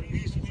of the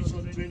Peace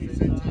Mission Training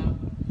Center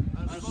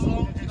and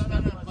some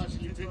external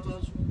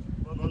facilitators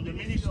from the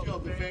Ministry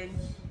of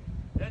Defense,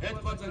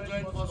 Headquarters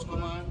Joint Force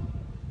Command,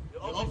 the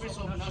Office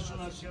of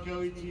National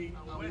Security,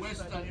 and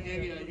Western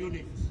Area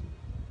Units.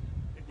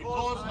 The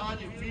course had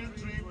a field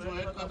trip to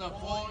Headquarters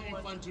 4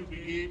 Infantry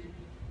Brigade,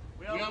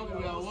 where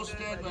we were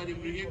hosted by the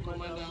brigade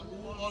commander,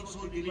 who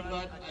also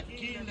delivered a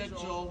key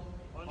lecture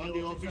on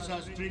the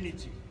officers'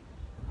 trinity.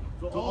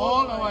 To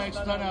all our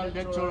external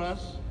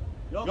lecturers,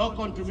 your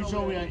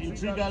contribution were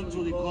integral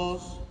to the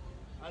course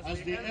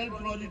as they help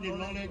broaden the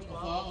knowledge of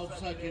our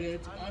officer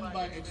cadets and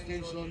by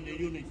extension the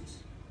units.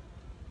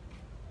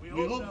 We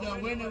hope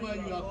that whenever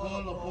you are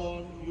called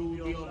upon, you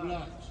will be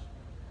obliged.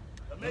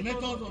 The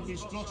methods of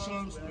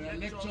instructions were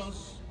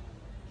lectures,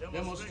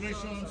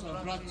 demonstrations and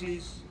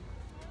practice,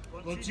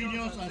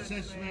 continuous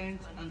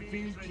assessment, and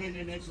field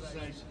training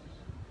exercises.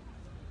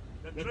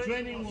 The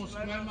training was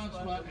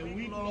climaxed by a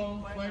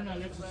week-long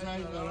final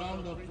exercise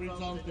around the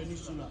Freetown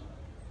Peninsula,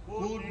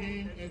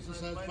 codenamed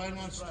Exercise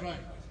Final Strike,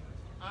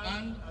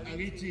 and a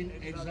written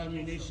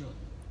examination.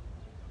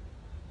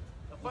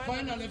 The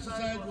final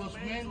exercise was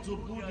meant to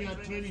put their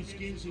training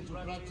skills into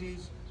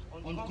practice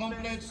on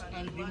complex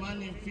and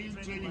demanding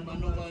field training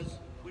maneuvers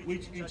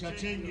which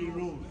interchange the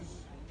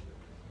roles.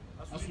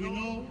 As we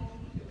know,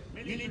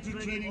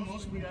 military training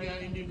must prepare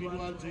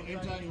individuals to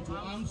enter into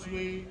arm's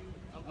way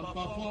and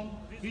perform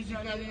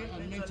physically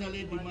and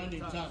mentally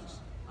demanding tasks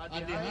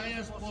at the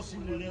highest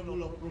possible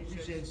level of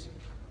proficiency.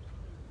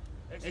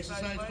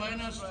 Exercise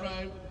Final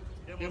Strike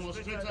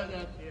demonstrated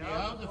that they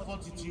have the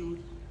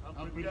fortitude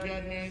and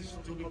preparedness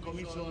to be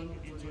commissioned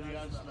into the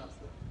answer.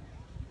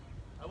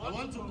 I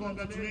want to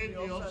congratulate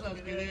the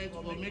officers cadets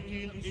for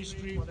making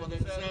history for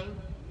themselves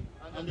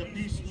and the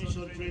Peace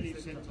Mission Training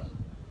Center.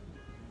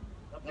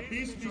 The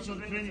Peace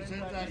Mission Training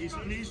Center is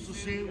pleased to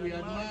say we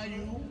admire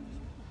you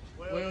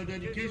for your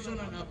dedication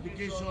and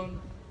application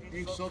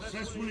in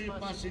successfully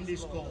passing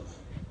this course.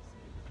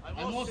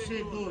 I must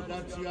say though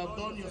that you have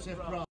done yourself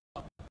proud,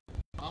 and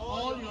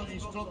all your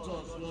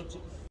instructors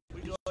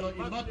with your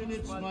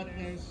immaculate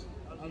smartness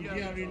and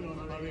bearing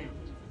on parade.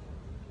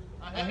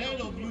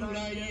 Ahead of you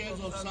lie years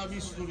of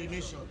service to the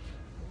nation,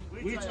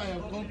 which I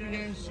am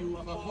confident you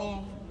will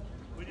perform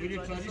with the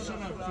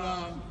traditional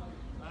flag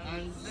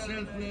and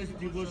selfless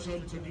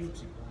devotion to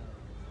duty.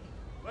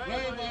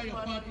 Wherever your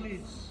path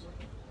leads,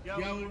 there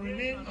will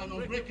remain an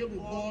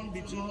unbreakable bond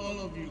between all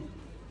of you.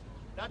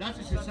 That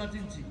is a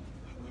certainty,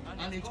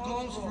 and it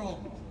comes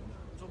from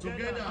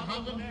together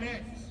having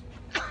met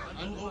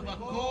and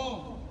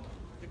overcome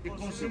the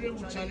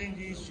considerable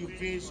challenges you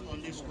face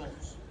on this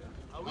course.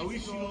 I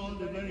wish you all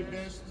the very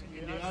best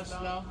in the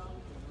ASLAF,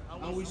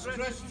 and we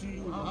stress to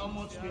you how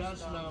much the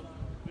ASLAF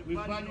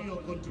will value your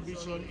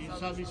contribution in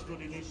service to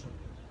the nation.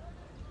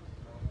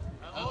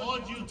 I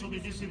urge you to be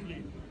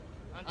disciplined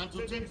and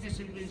to take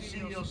discipline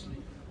seriously.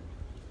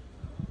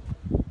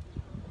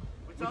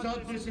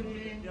 Without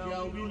discipline, there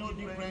will be no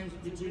difference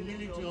between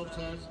military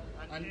officers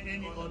and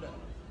any other.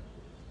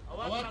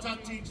 Our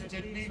tactics,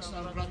 techniques,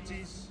 and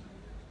practice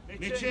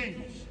may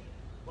change,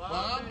 but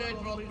our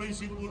bedrock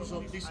principles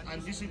of this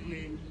and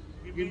discipline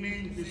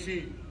remain the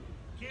same.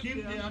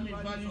 Keep the army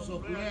values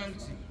of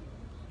loyalty,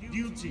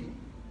 duty,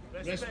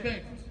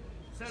 respect,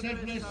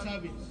 selfless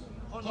service,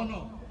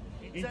 honor,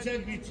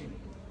 integrity,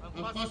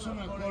 and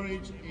personal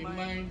courage in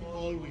mind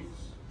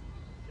always.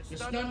 The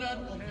standard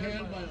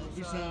upheld by an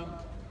officer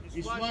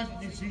is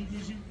what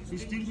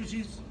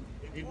distinguishes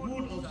a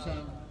good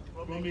officer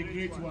from a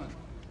great one.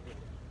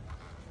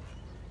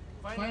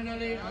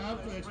 Finally, I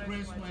have to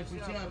express my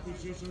sincere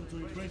appreciation to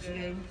the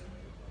President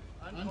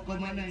and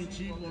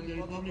Commander-in-Chief of the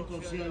Republic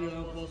of Sierra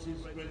Leone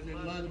Forces,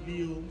 President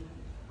Leone.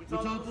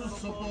 Without whose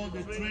support,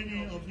 the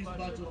training of this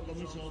batch of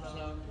commissioned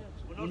officers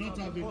would not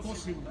have been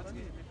possible.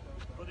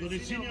 To the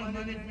senior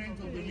management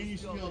of the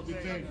Ministry of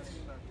Defense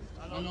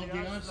and of the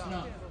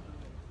ASLAF,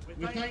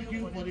 we thank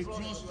you for the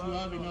trust you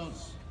have in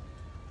us.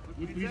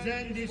 We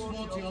present this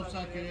 40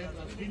 officer cadet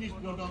as finished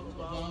product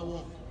of our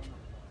work.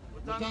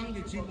 We thank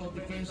the Chief of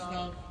Defense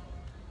Staff,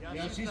 the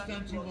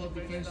Assistant Chief of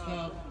Defense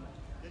Staff,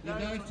 the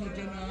Director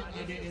General,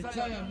 and the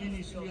entire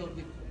Ministry of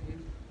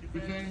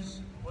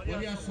Defense for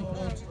their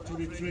support to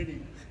the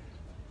training.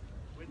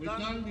 We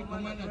thank the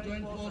Commander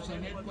Joint Force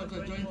and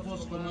Headquarter Joint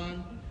Force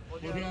Command for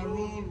their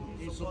role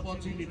in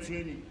supporting the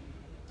training.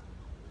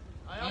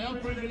 I am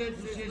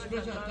privileged to say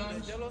special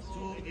thanks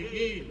to,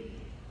 again,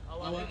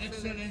 our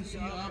Excellency,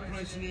 our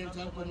President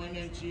and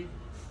Commander-in-Chief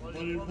for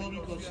the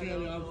Republic of Sierra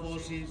Leone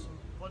Forces,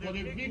 for the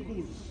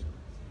vehicles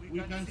we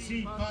can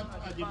see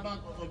parked at the back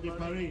of the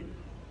parade.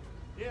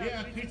 They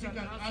are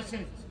critical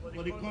assets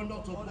for the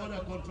conduct of border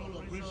control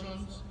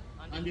operations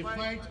and the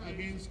fight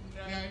against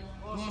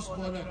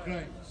cross-border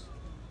crimes.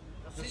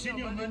 The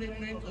senior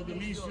management of the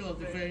Ministry of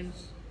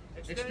Defense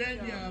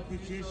extend their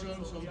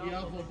appreciations on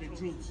behalf of the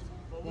troops,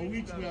 for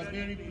which we are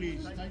very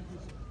pleased. Thank you,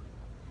 sir.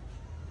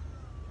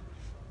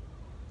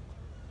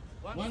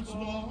 Once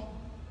more,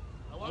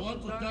 I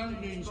want to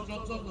thank the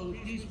instructors of the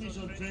Peace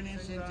Mission Training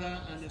Center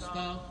and the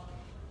staff.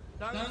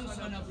 Thanks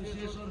and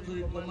appreciation to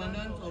the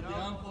Commandant of the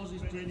Armed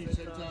Forces Training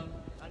Center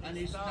and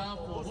his staff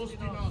for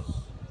hosting us.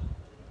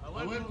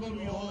 I welcome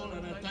you all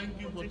and I thank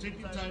you for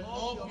taking time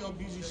off your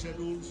busy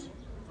schedules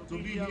to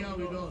be here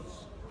with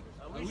us.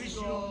 I wish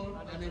you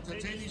all an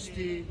entertaining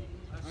stay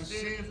and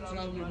safe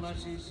traveling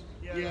marches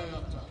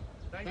hereafter.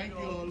 Thank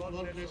you all.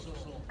 God bless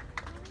us all.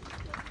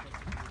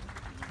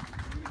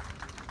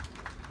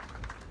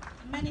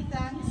 Many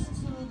thanks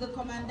to the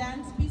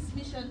Commandant's Peace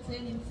Mission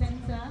Training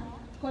Center,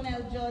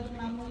 Colonel George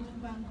Mahmoud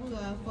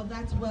Bangura, for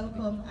that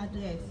welcome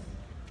address.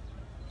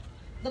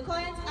 The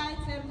current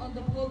item on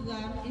the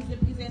program is the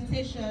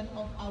presentation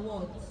of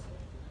awards.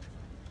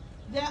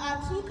 There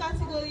are two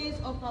categories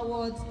of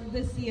awards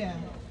this year.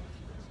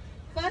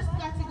 First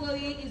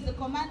category is the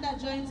Commander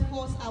Joint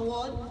Force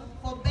Award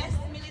for Best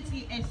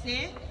Military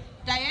Essay,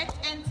 Direct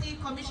Entry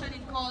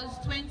Commissioning Course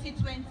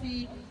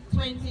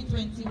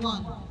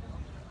 2020-2021.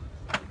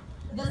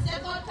 The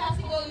second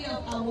category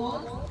of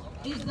awards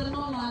is the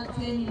Normal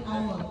Training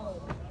Award.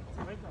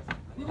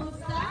 We will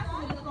start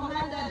with the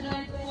Commander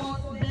Joint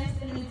Force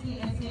Best Military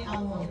Essay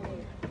Award.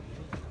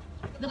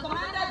 The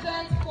Commander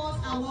Joint Force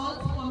Award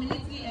for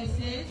Military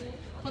Essays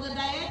for the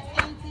Direct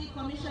Entry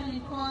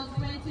Commissioning Course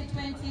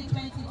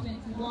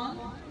 2020-2021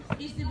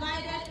 is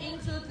divided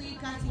into three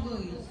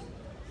categories: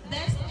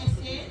 Best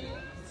Essay,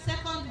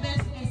 Second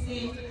Best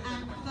Essay,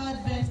 and Third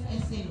Best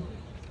Essay.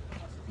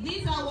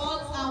 These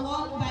awards are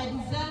won by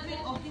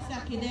deserving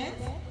officer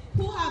cadets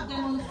who have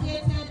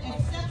demonstrated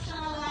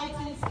exceptional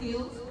writing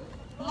skills,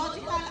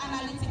 logical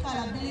analytical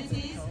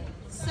abilities,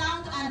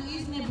 sound and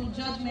reasonable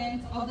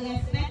judgment of the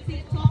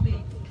respective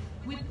topic,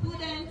 with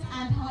prudent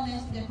and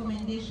honest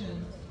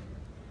recommendations.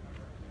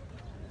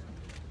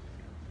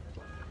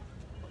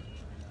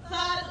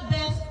 Third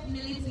Best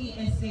Military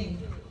Essay.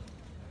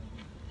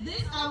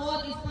 This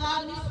award is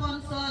proudly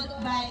sponsored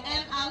by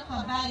M.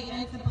 Alpha Barry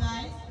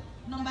Enterprise,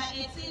 number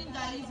 18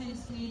 Galizin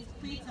Street,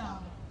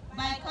 Freetown,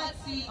 by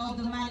courtesy of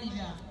the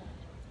manager.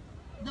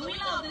 The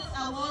winner of this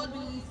award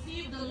will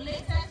receive the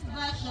latest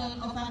version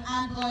of an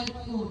Android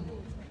phone.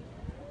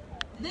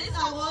 This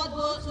award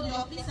goes to the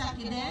officer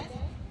cadet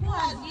who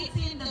has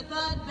written the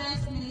third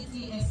best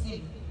military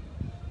essay.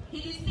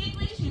 He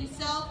distinguished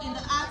himself in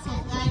the art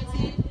of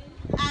writing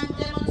and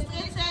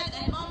demonstrated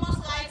enormous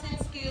writing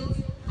skills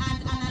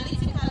and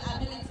analytical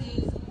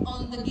abilities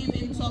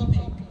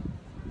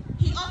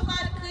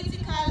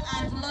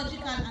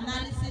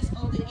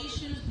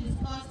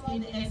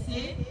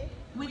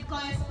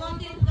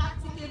corresponding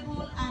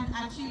practicable and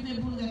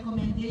achievable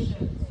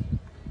recommendations.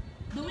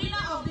 The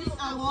winner of this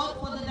award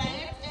for the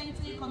Direct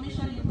Entry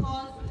Commissioning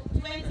Course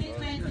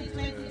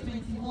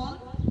 2020-2021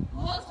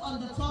 wrote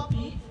on the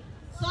topic,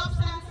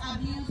 Substance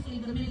Abuse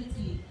in the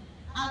Military.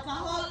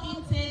 Alcohol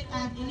intake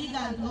and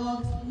illegal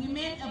drugs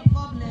remain a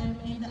problem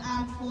in the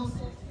armed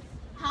forces.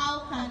 How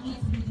can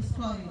it be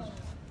discouraged?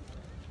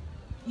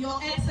 Your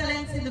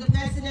Excellency the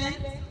President,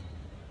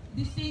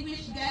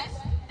 distinguished guests,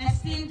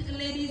 esteemed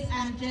ladies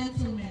and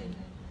gentlemen,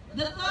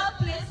 the third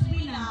place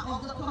winner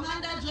of the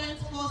Commander Joint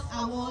Force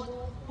Award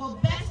for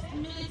Best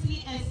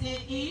Military Essay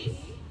is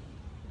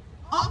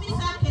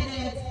Officer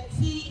Cadet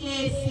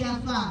T.A.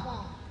 Siafa.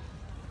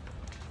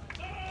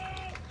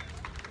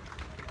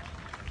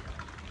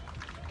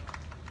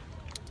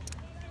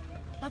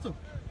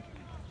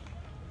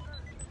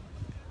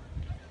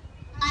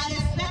 I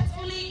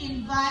respectfully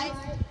invite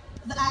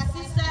the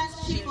Assistant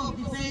Chief of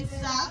Defense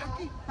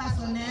Staff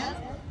Personnel,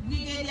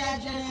 Brigadier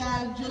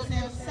General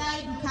Joseph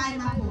Saidu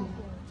Kaimapo,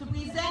 to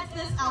present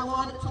this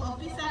award to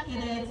Officer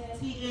Cadet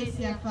T.A.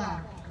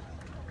 Siafa.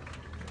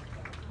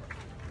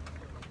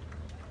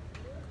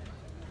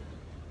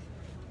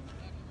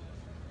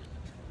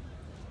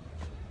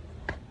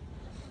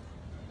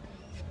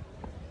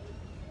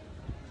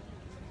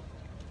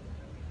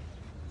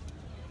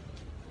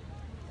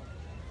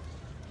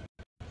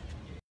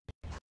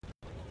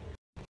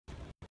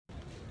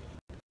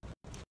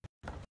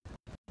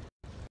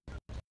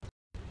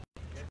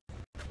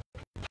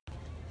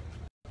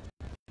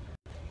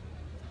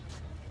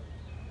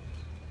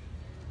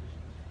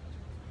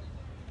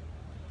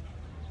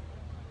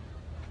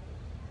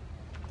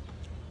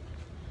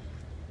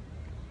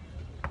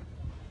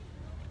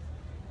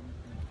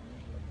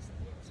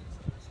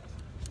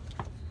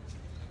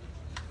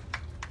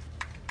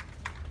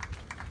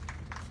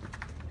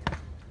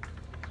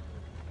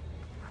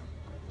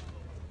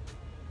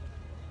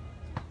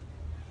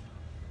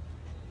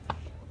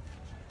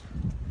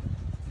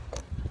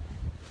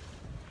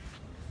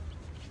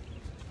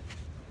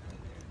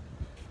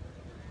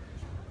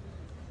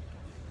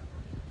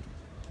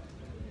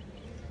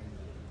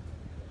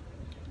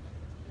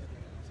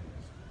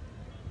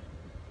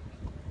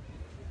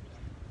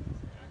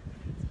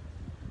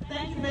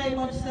 Thank you very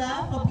much,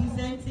 sir, for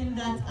presenting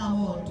that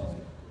award.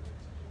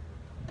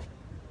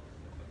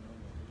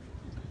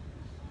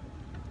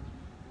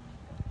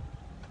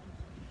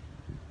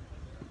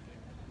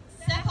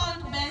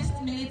 Second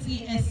Best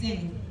Military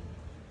Essay.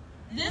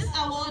 This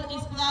award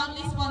is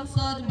proudly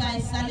sponsored by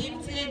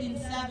Salim Trading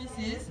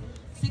Services,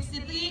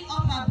 63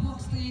 Upper Brook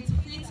Street,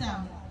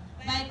 Freetown,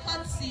 by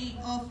courtesy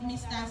of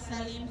Mr.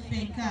 Salim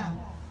Fenka.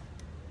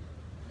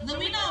 The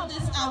winner of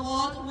this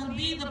award will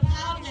be the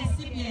proud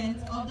recipient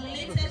of the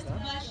latest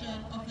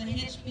version of a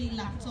HP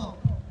laptop.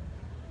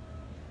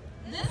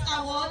 This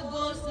award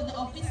goes to the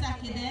Officer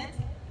Cadet,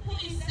 who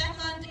is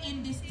second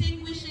in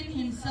distinguishing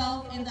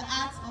himself in the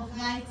art of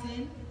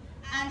writing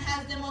and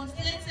has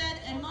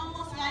demonstrated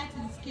enormous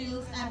writing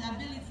skills and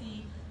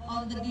ability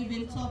on the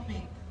given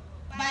topic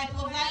by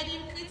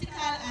providing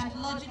critical and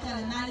logical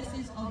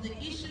analysis of the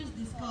issues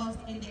discussed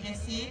in the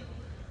essay,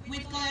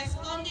 with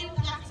corresponding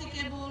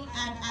practicable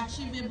and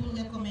achievable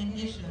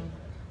recommendation.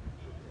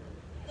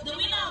 The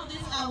winner of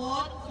this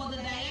award for the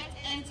Direct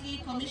Entry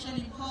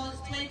Commissioning Course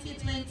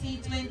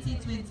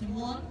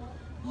 2020-2021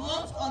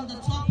 wrote on the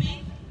topic,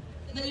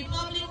 the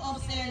Republic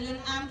of Sierra Leone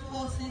Armed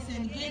Forces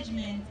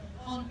Engagement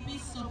on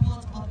Peace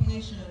Support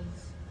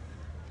Operations.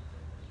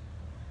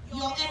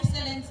 Your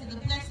Excellency the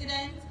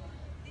President,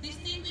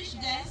 distinguished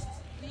guests,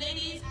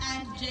 ladies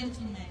and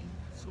gentlemen,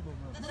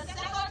 the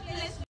second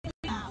place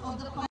winner of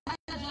the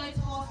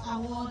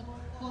Award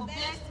for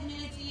Best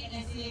Military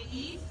Essay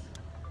is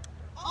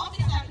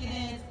Officer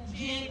Cadet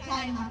J.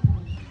 Kaimapu.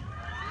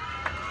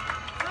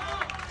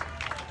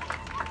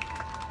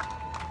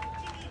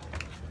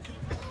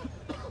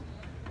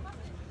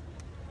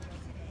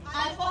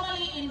 I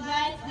formally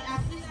invite the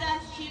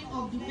Assistant Chief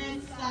of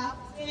Defense Staff,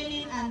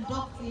 Training and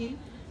Doctrine,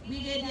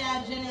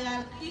 Brigadier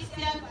General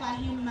Christian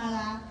Fahim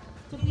Mara,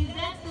 to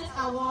present this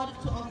award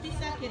to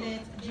Officer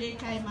Cadet J.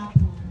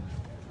 Kaimapu.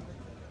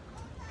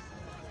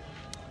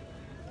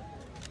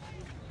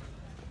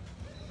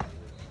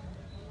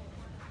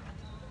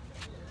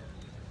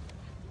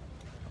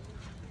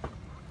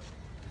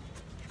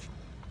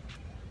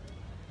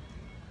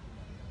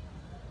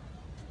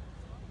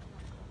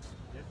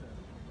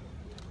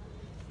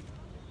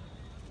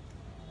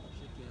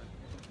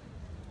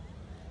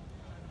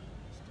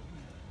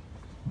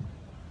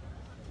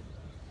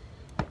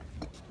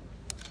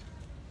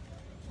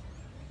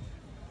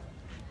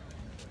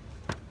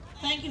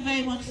 Thank you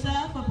very much,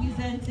 sir, for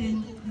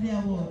presenting the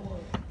award.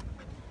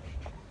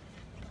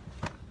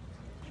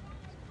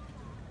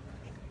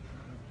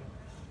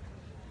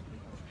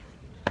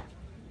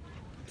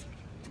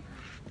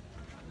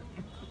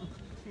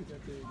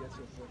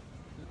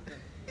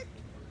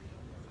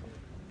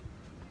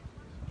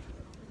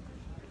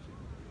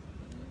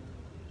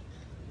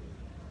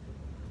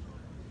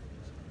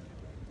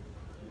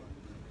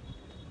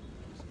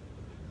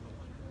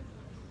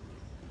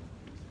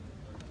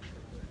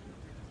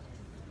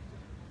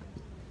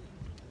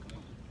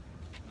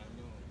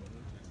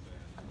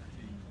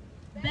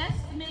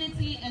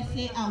 Military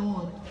Essay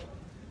Award.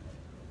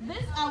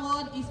 This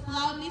award is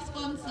proudly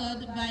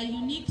sponsored by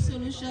Unique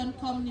Solution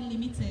Company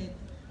Limited,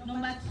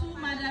 number 2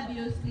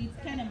 Madabio Street,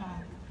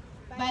 Kenema,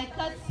 by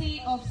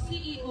courtesy of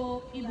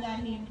CEO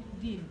Ibrahim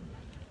Din.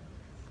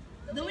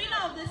 The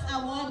winner of this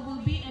award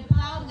will be a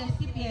proud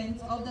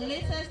recipient of the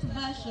latest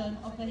version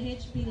of a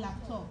HP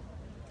laptop.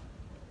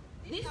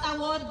 This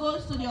award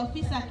goes to the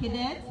officer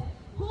cadet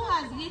who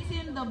has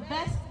written the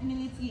best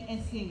military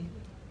essay.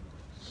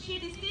 She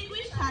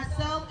distinguished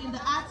herself in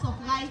the arts of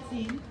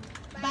writing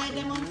by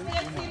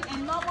demonstrating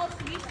enormous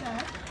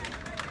research,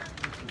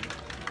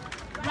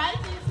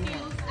 writing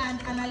skills,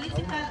 and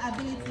analytical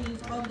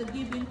abilities of the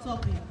given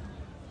topic.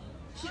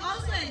 She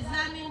also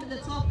examined the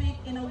topic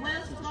in a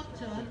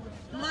well-structured,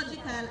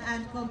 logical,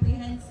 and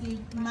comprehensive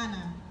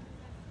manner.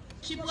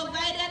 She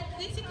provided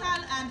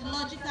critical and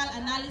logical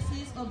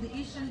analysis of the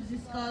issues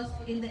discussed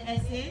in the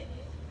essay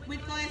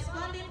with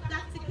corresponding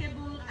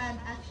practicable and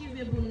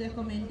achievable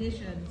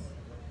recommendations.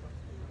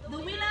 The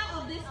winner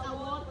of this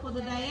award for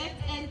the Direct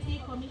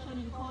Entry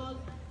Commissioning Course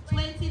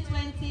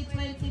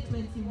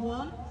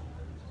 2020-2021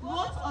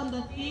 wrote on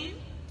the theme,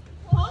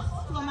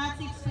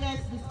 Post-Traumatic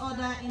Stress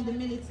Disorder in the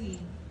Military.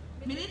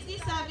 Military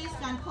service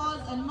can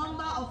cause a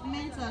number of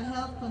mental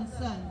health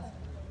concerns.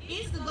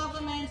 Is the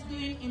government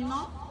doing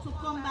enough to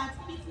combat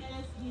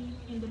PTSD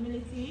in the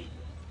military?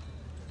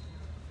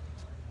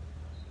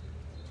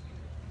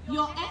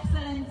 Your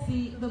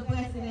Excellency, the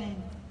President,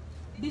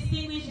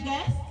 distinguished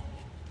guests,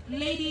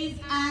 ladies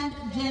and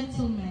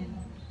gentlemen,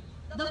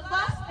 the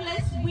first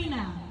place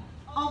winner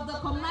of the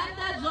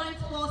Commander Joint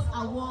Force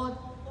Award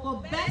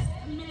for Best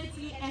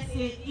Military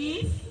Essay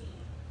is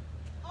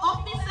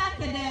Officer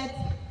Cadet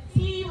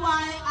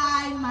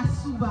T.Y.I.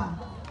 Masuba.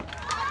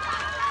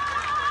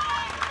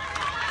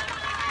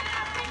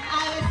 I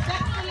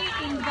respectfully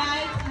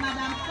invite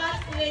Madam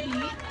First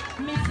Lady,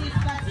 Mrs.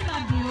 Fatima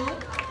Dio,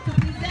 to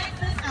present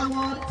this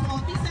award to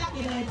Officer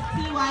Cadet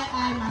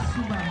T.Y.I.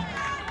 Masuba.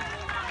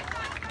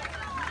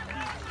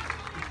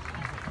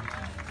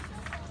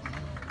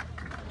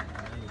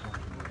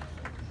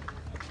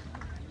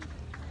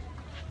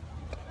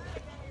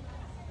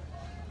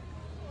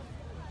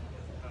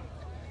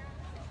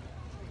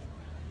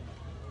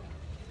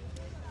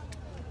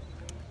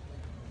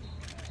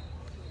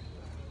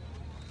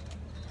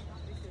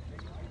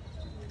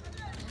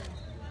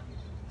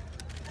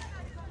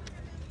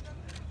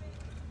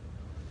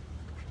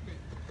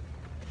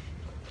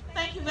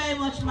 Thank you very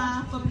much,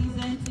 Ma, for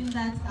presenting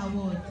that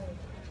award.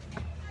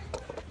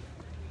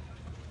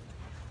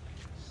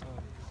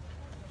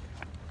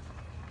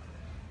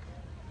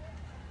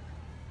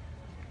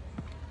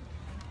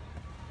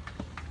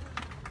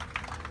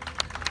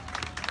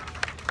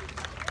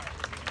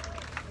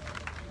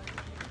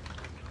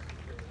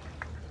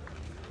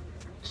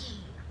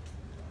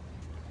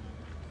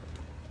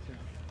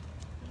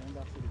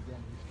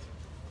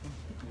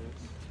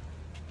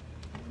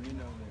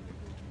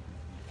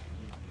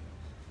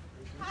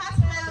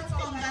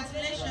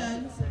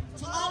 Congratulations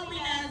to all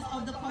winners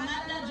of the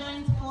Commander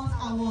Joint Force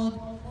Award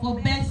for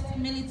Best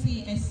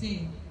Military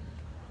Essay.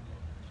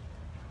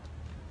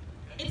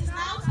 It is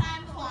now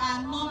time for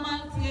our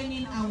normal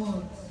training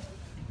awards.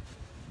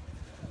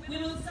 We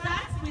will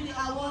start with the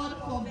award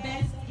for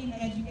Best in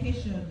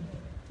Education.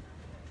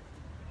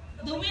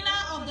 The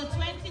winner of the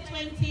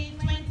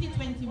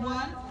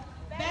 2020-2021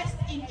 Best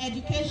in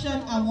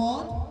Education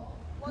Award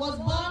was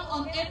born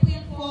on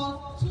April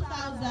 4,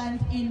 2000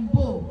 in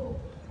Bo,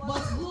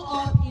 but grew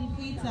up in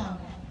Freetown.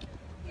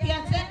 He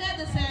attended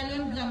the Sierra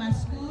Leone Grammar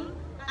School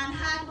and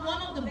had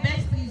one of the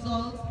best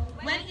results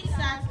when he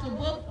sat to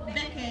both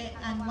Becker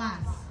and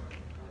Was.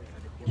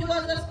 He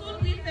was the school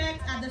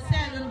prefect at the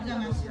Sierra Leone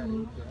Grammar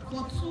School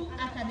for 2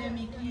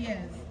 academic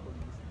years.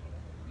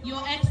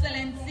 Your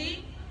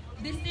Excellency,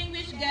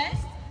 distinguished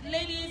guests,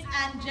 ladies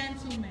and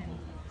gentlemen,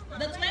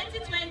 the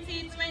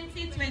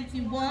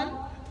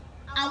 2020-2021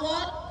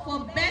 Award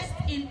for Best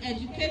in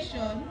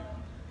Education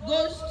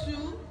goes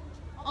to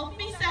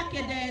Officer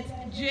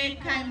Cadet J.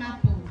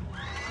 Kaimapo.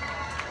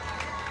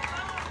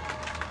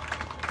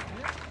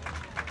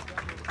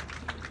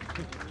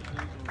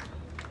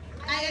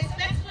 I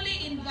respectfully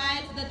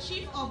invite the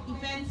Chief of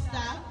Defense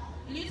Staff,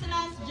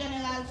 Lieutenant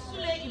General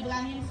Sule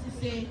Ibrahim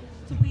Sise,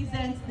 to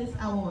present this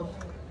award.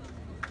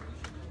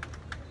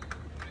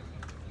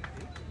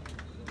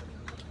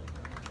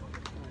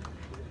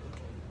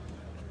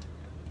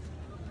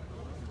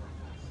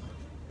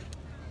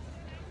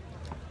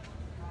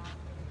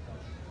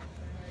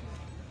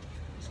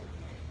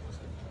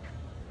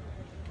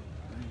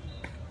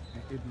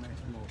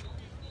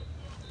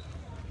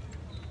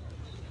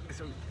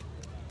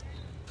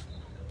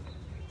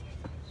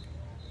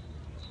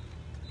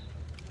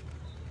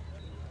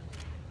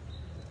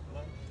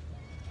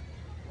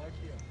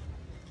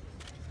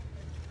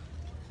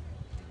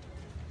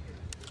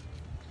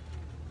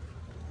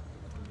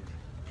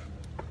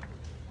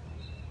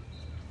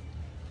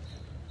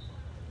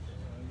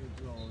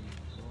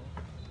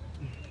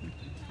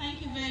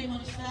 Thank you very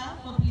much, sir,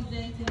 for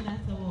presenting that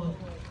award.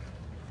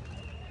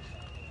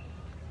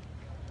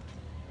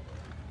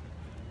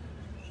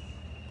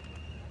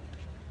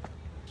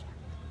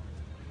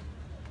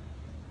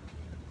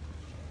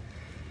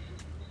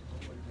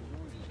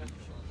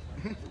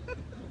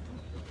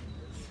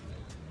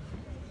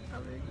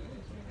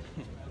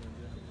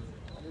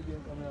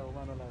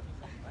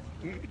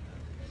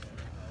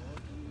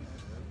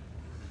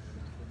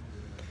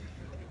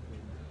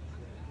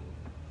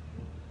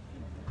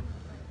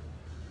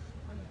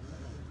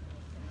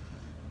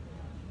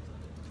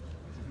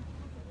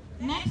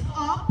 Next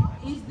up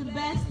is the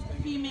Best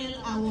Female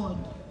Award.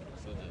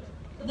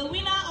 The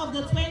winner of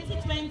the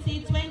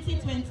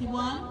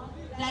 2020-2021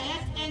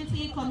 Direct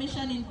Entry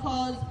Commission in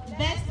Cause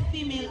Best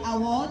Female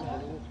Award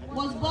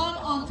was born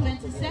on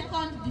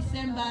 22nd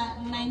December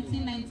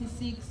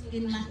 1996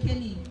 in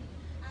McKinney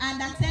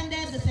and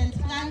attended the St.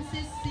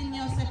 Francis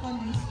Senior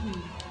Secondary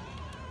School.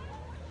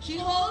 She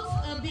holds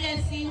a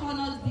BSc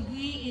Honours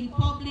degree in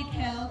Public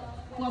Health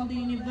from the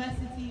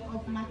University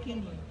of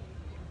McKinney.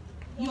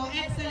 Your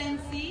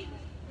Excellency,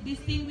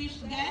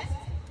 distinguished guests,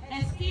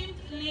 esteemed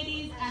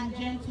ladies and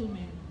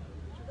gentlemen,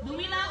 the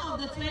winner of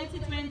the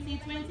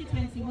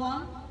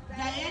 2020-2021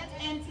 Direct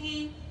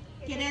Entry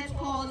Cadet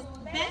Corps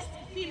Best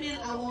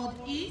Female Award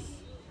is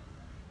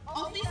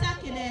Officer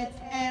Cadet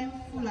M.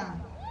 Fuller.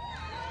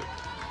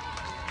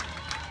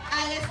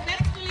 I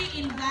respectfully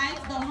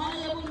invite the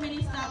Honorable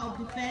Minister of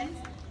Defense,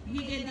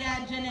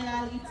 Brigadier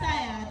General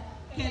Retired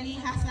Kelly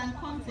Hassan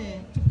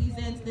Conte, to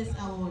present this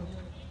award.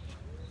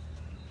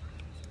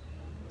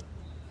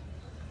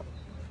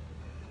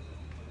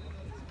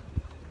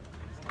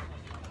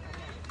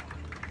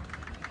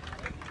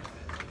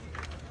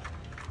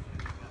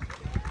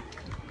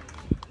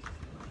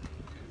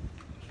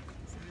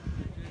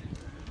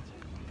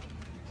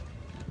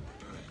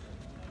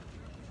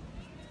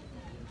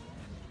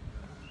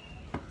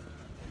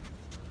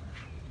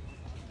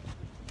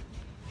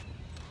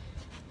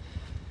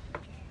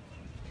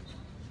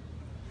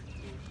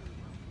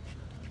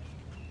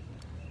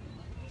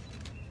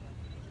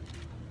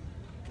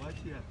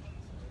 Yeah.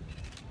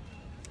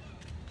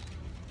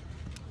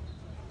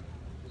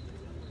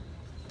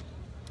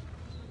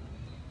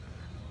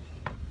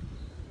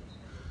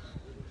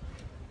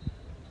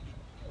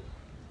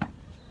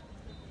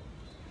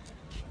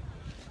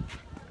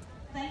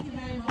 Thank you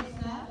very much,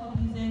 sir, for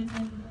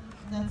presenting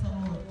that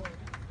award.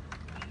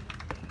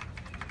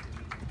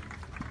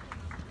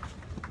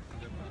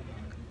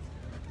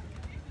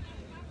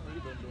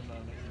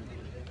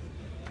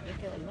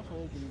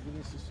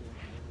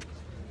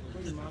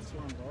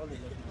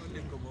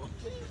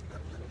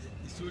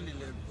 It's only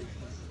left. You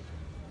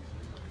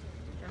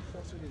can't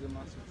force the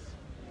masses.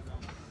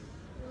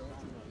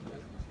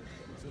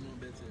 It's no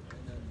better.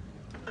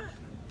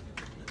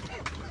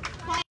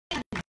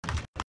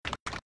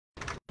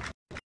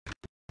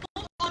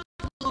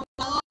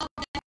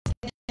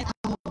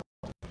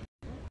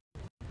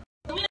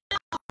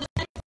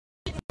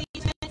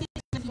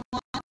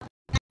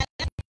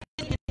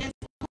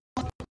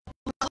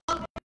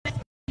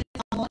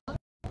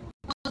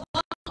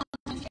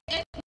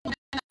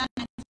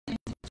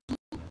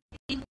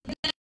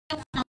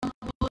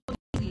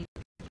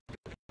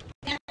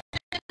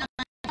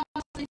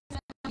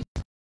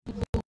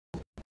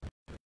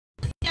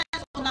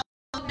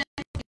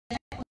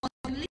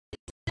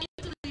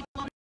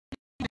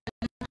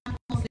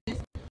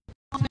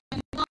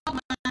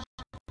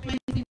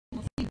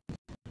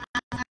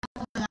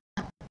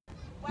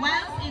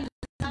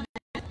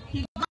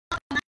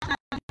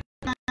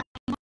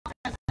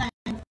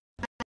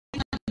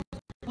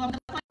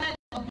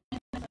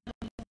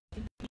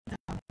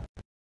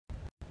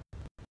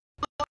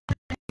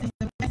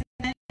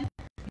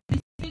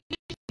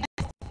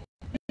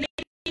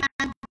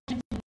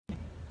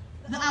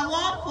 The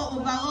award for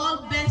overall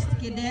best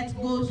cadet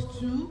goes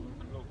to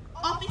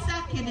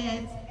Officer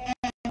Cadet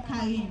M.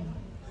 Karim.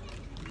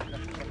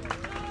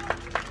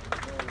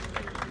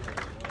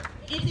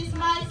 It is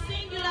my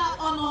singular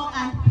honor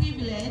and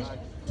privilege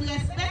to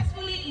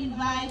respectfully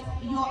invite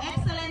Your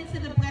Excellency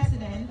the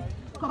President,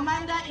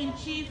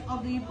 Commander-in-Chief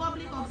of the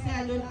Republic of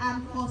Sierra Leone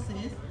Armed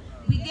Forces,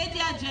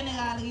 Brigadier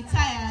General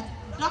Retired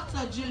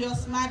Dr.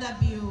 Julius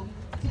Madabio,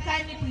 to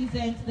kindly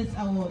present this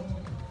award.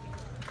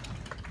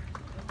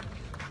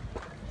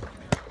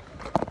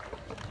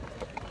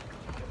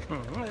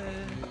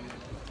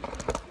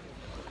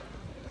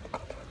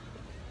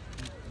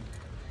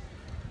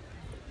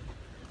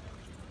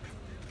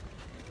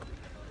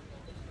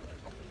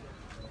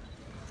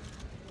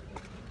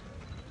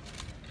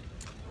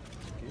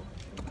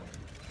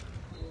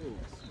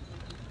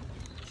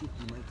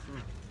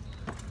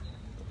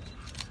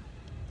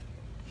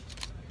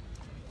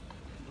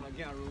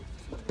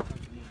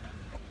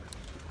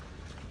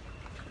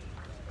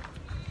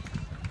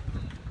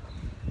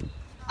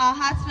 Our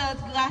heartfelt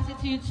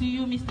gratitude to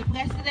you, Mr.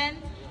 President,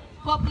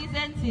 for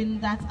presenting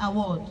that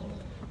award.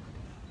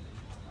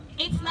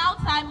 It's now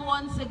time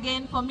once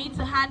again for me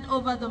to hand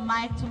over the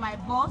mic to my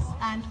boss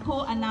and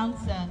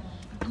co-announcer,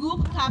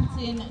 Group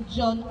Captain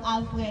John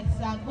Alfred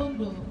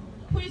Sargondo,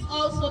 who is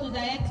also the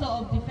Director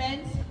of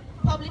Defense,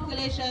 Public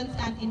Relations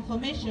and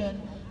Information,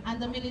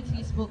 and the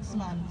military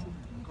spokesman.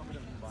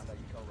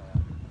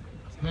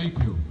 Thank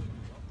you.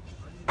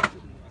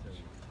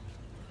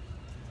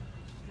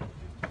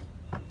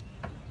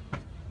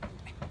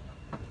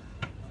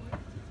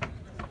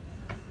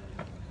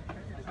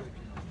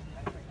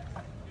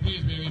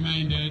 Please be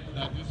reminded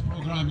that this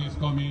program is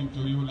coming to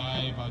you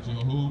live at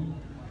your home,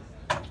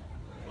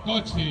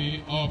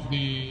 courtesy of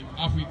the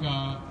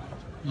Africa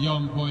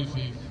Young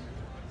Voices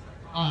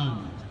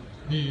and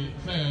the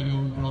Sierra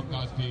Leone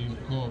Broadcasting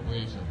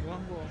Corporation.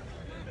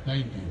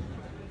 Thank you.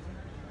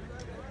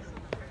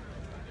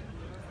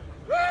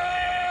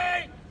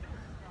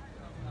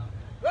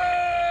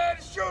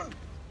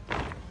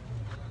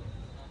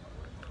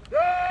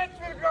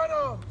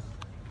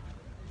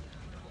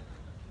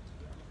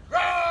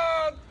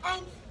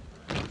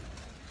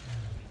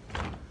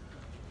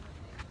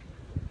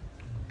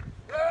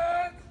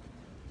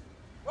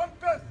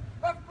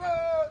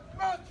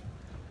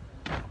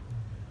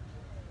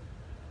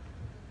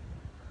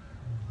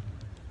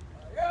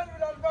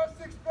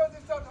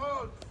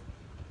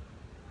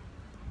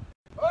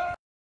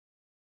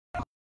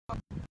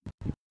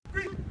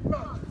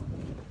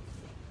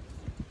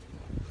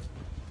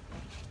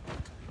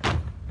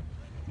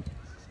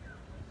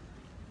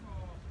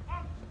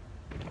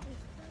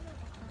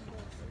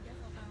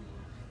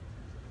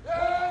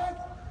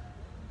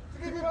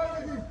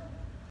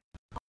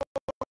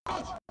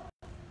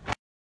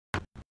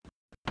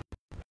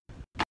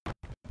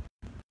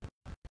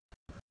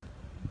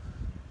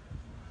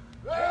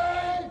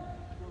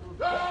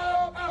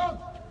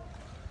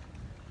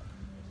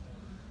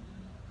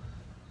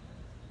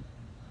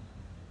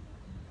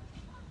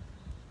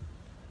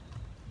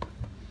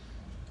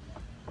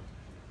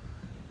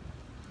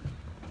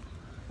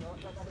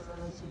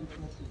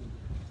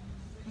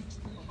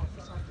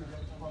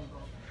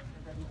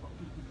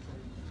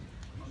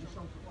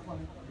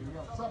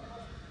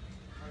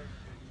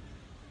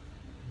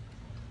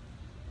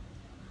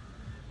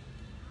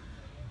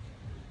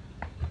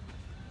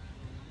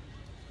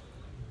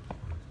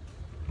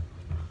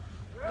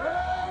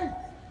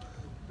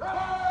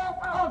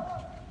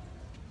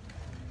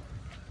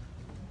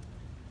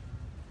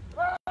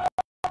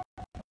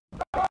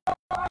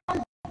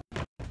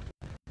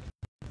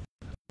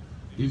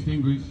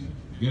 Distinguished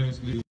guests,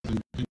 ladies and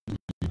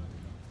gentlemen,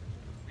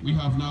 we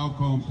have now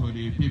come to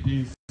the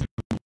 15th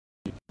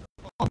ceremony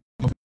of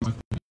the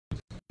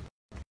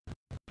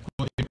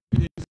for the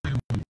 15th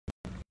ceremony.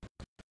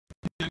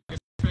 I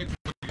expect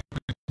for the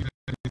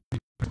President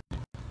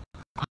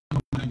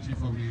and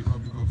Chief of the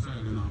Republic of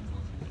Sierra Leone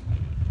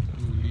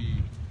to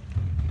lead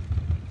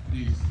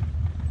this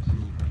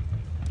program.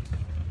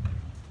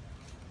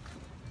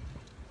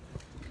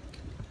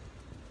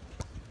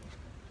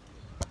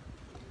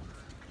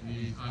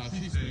 He is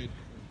assisted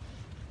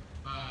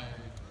by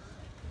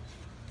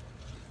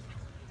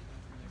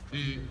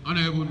the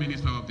Honorable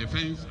Minister of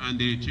Defense and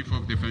the Chief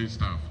of Defense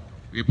Staff,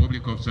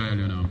 Republic of Sierra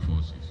Leone Armed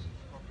Forces.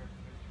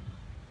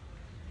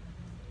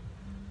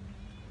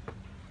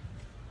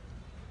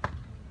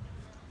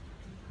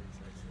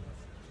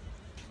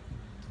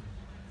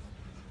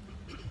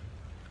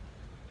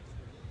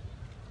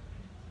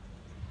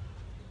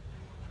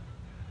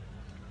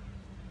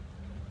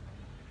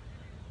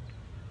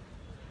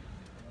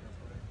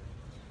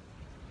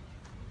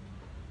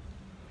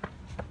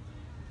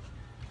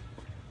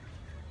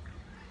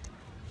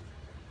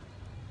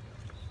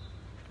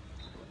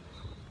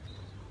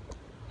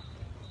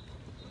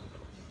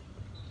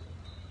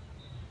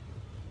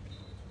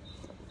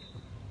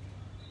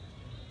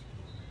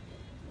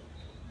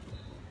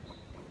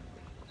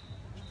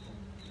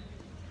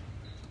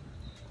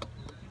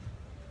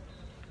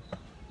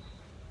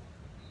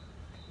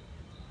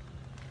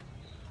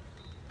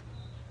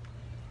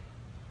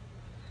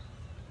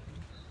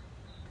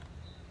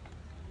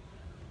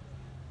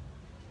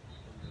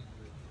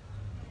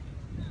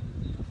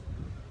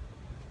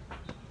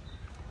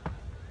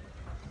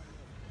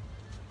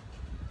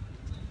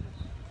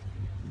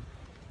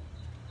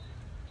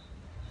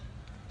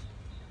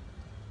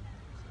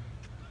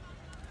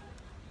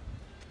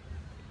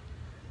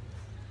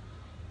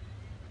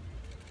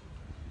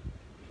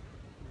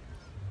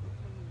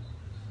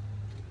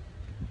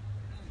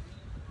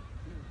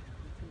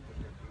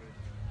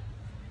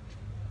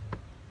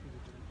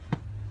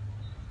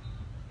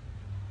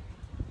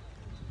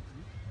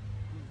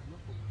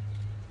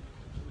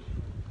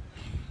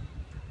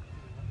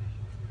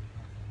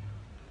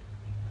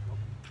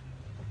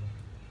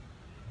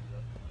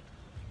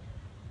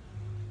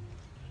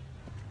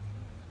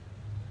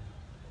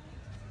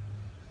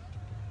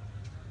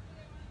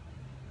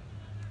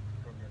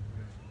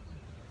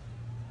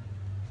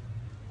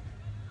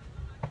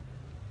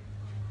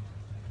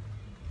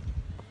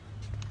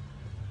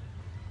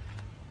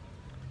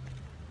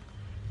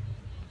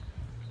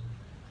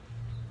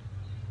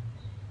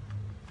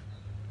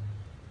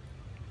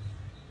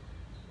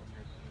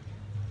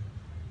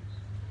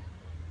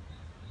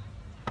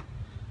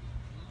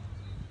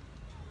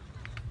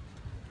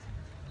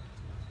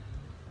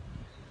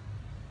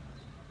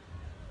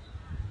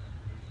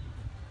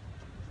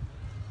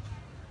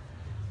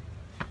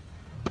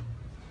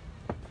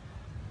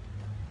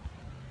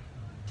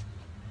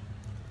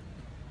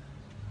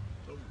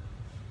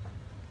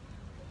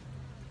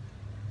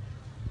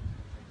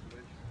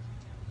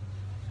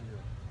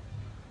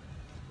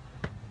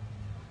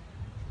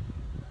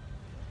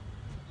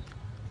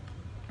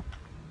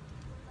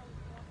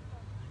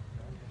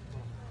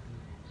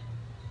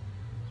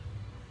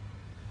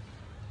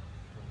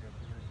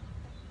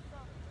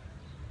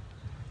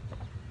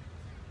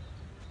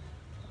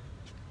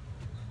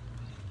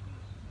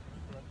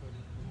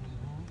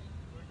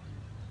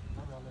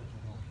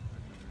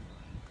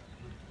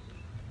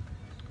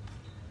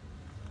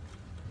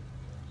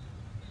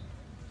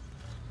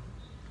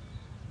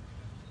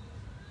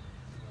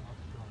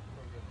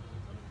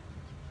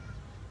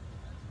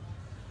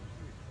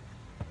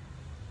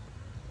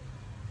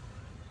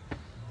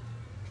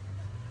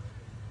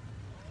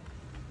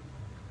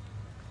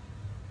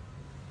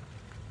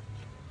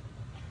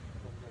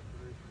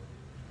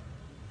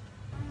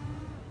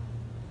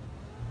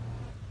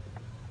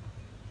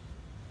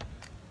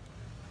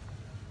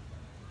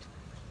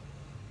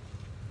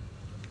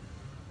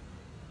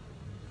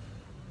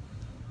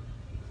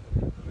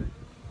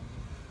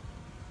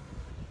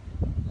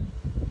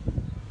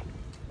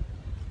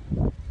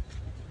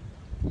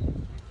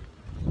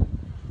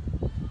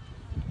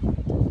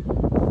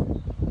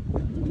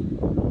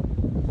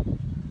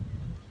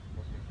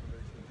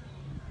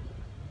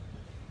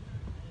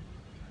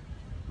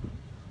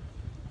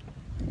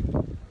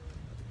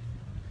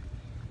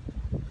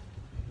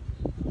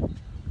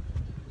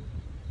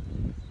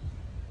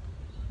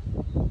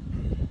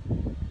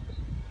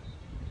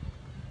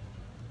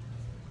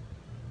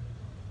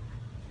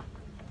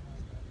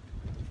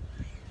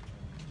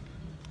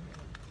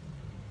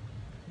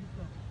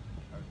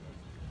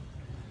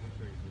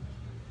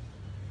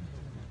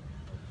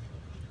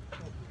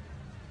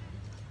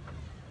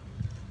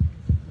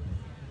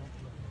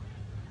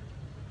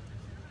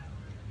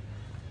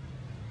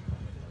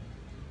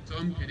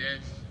 Some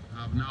cadets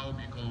have now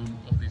become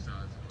officers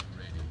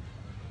already.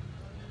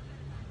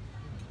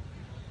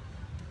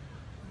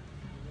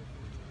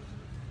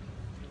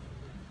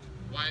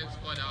 Whilst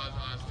others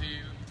are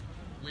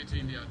still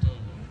waiting their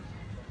turn.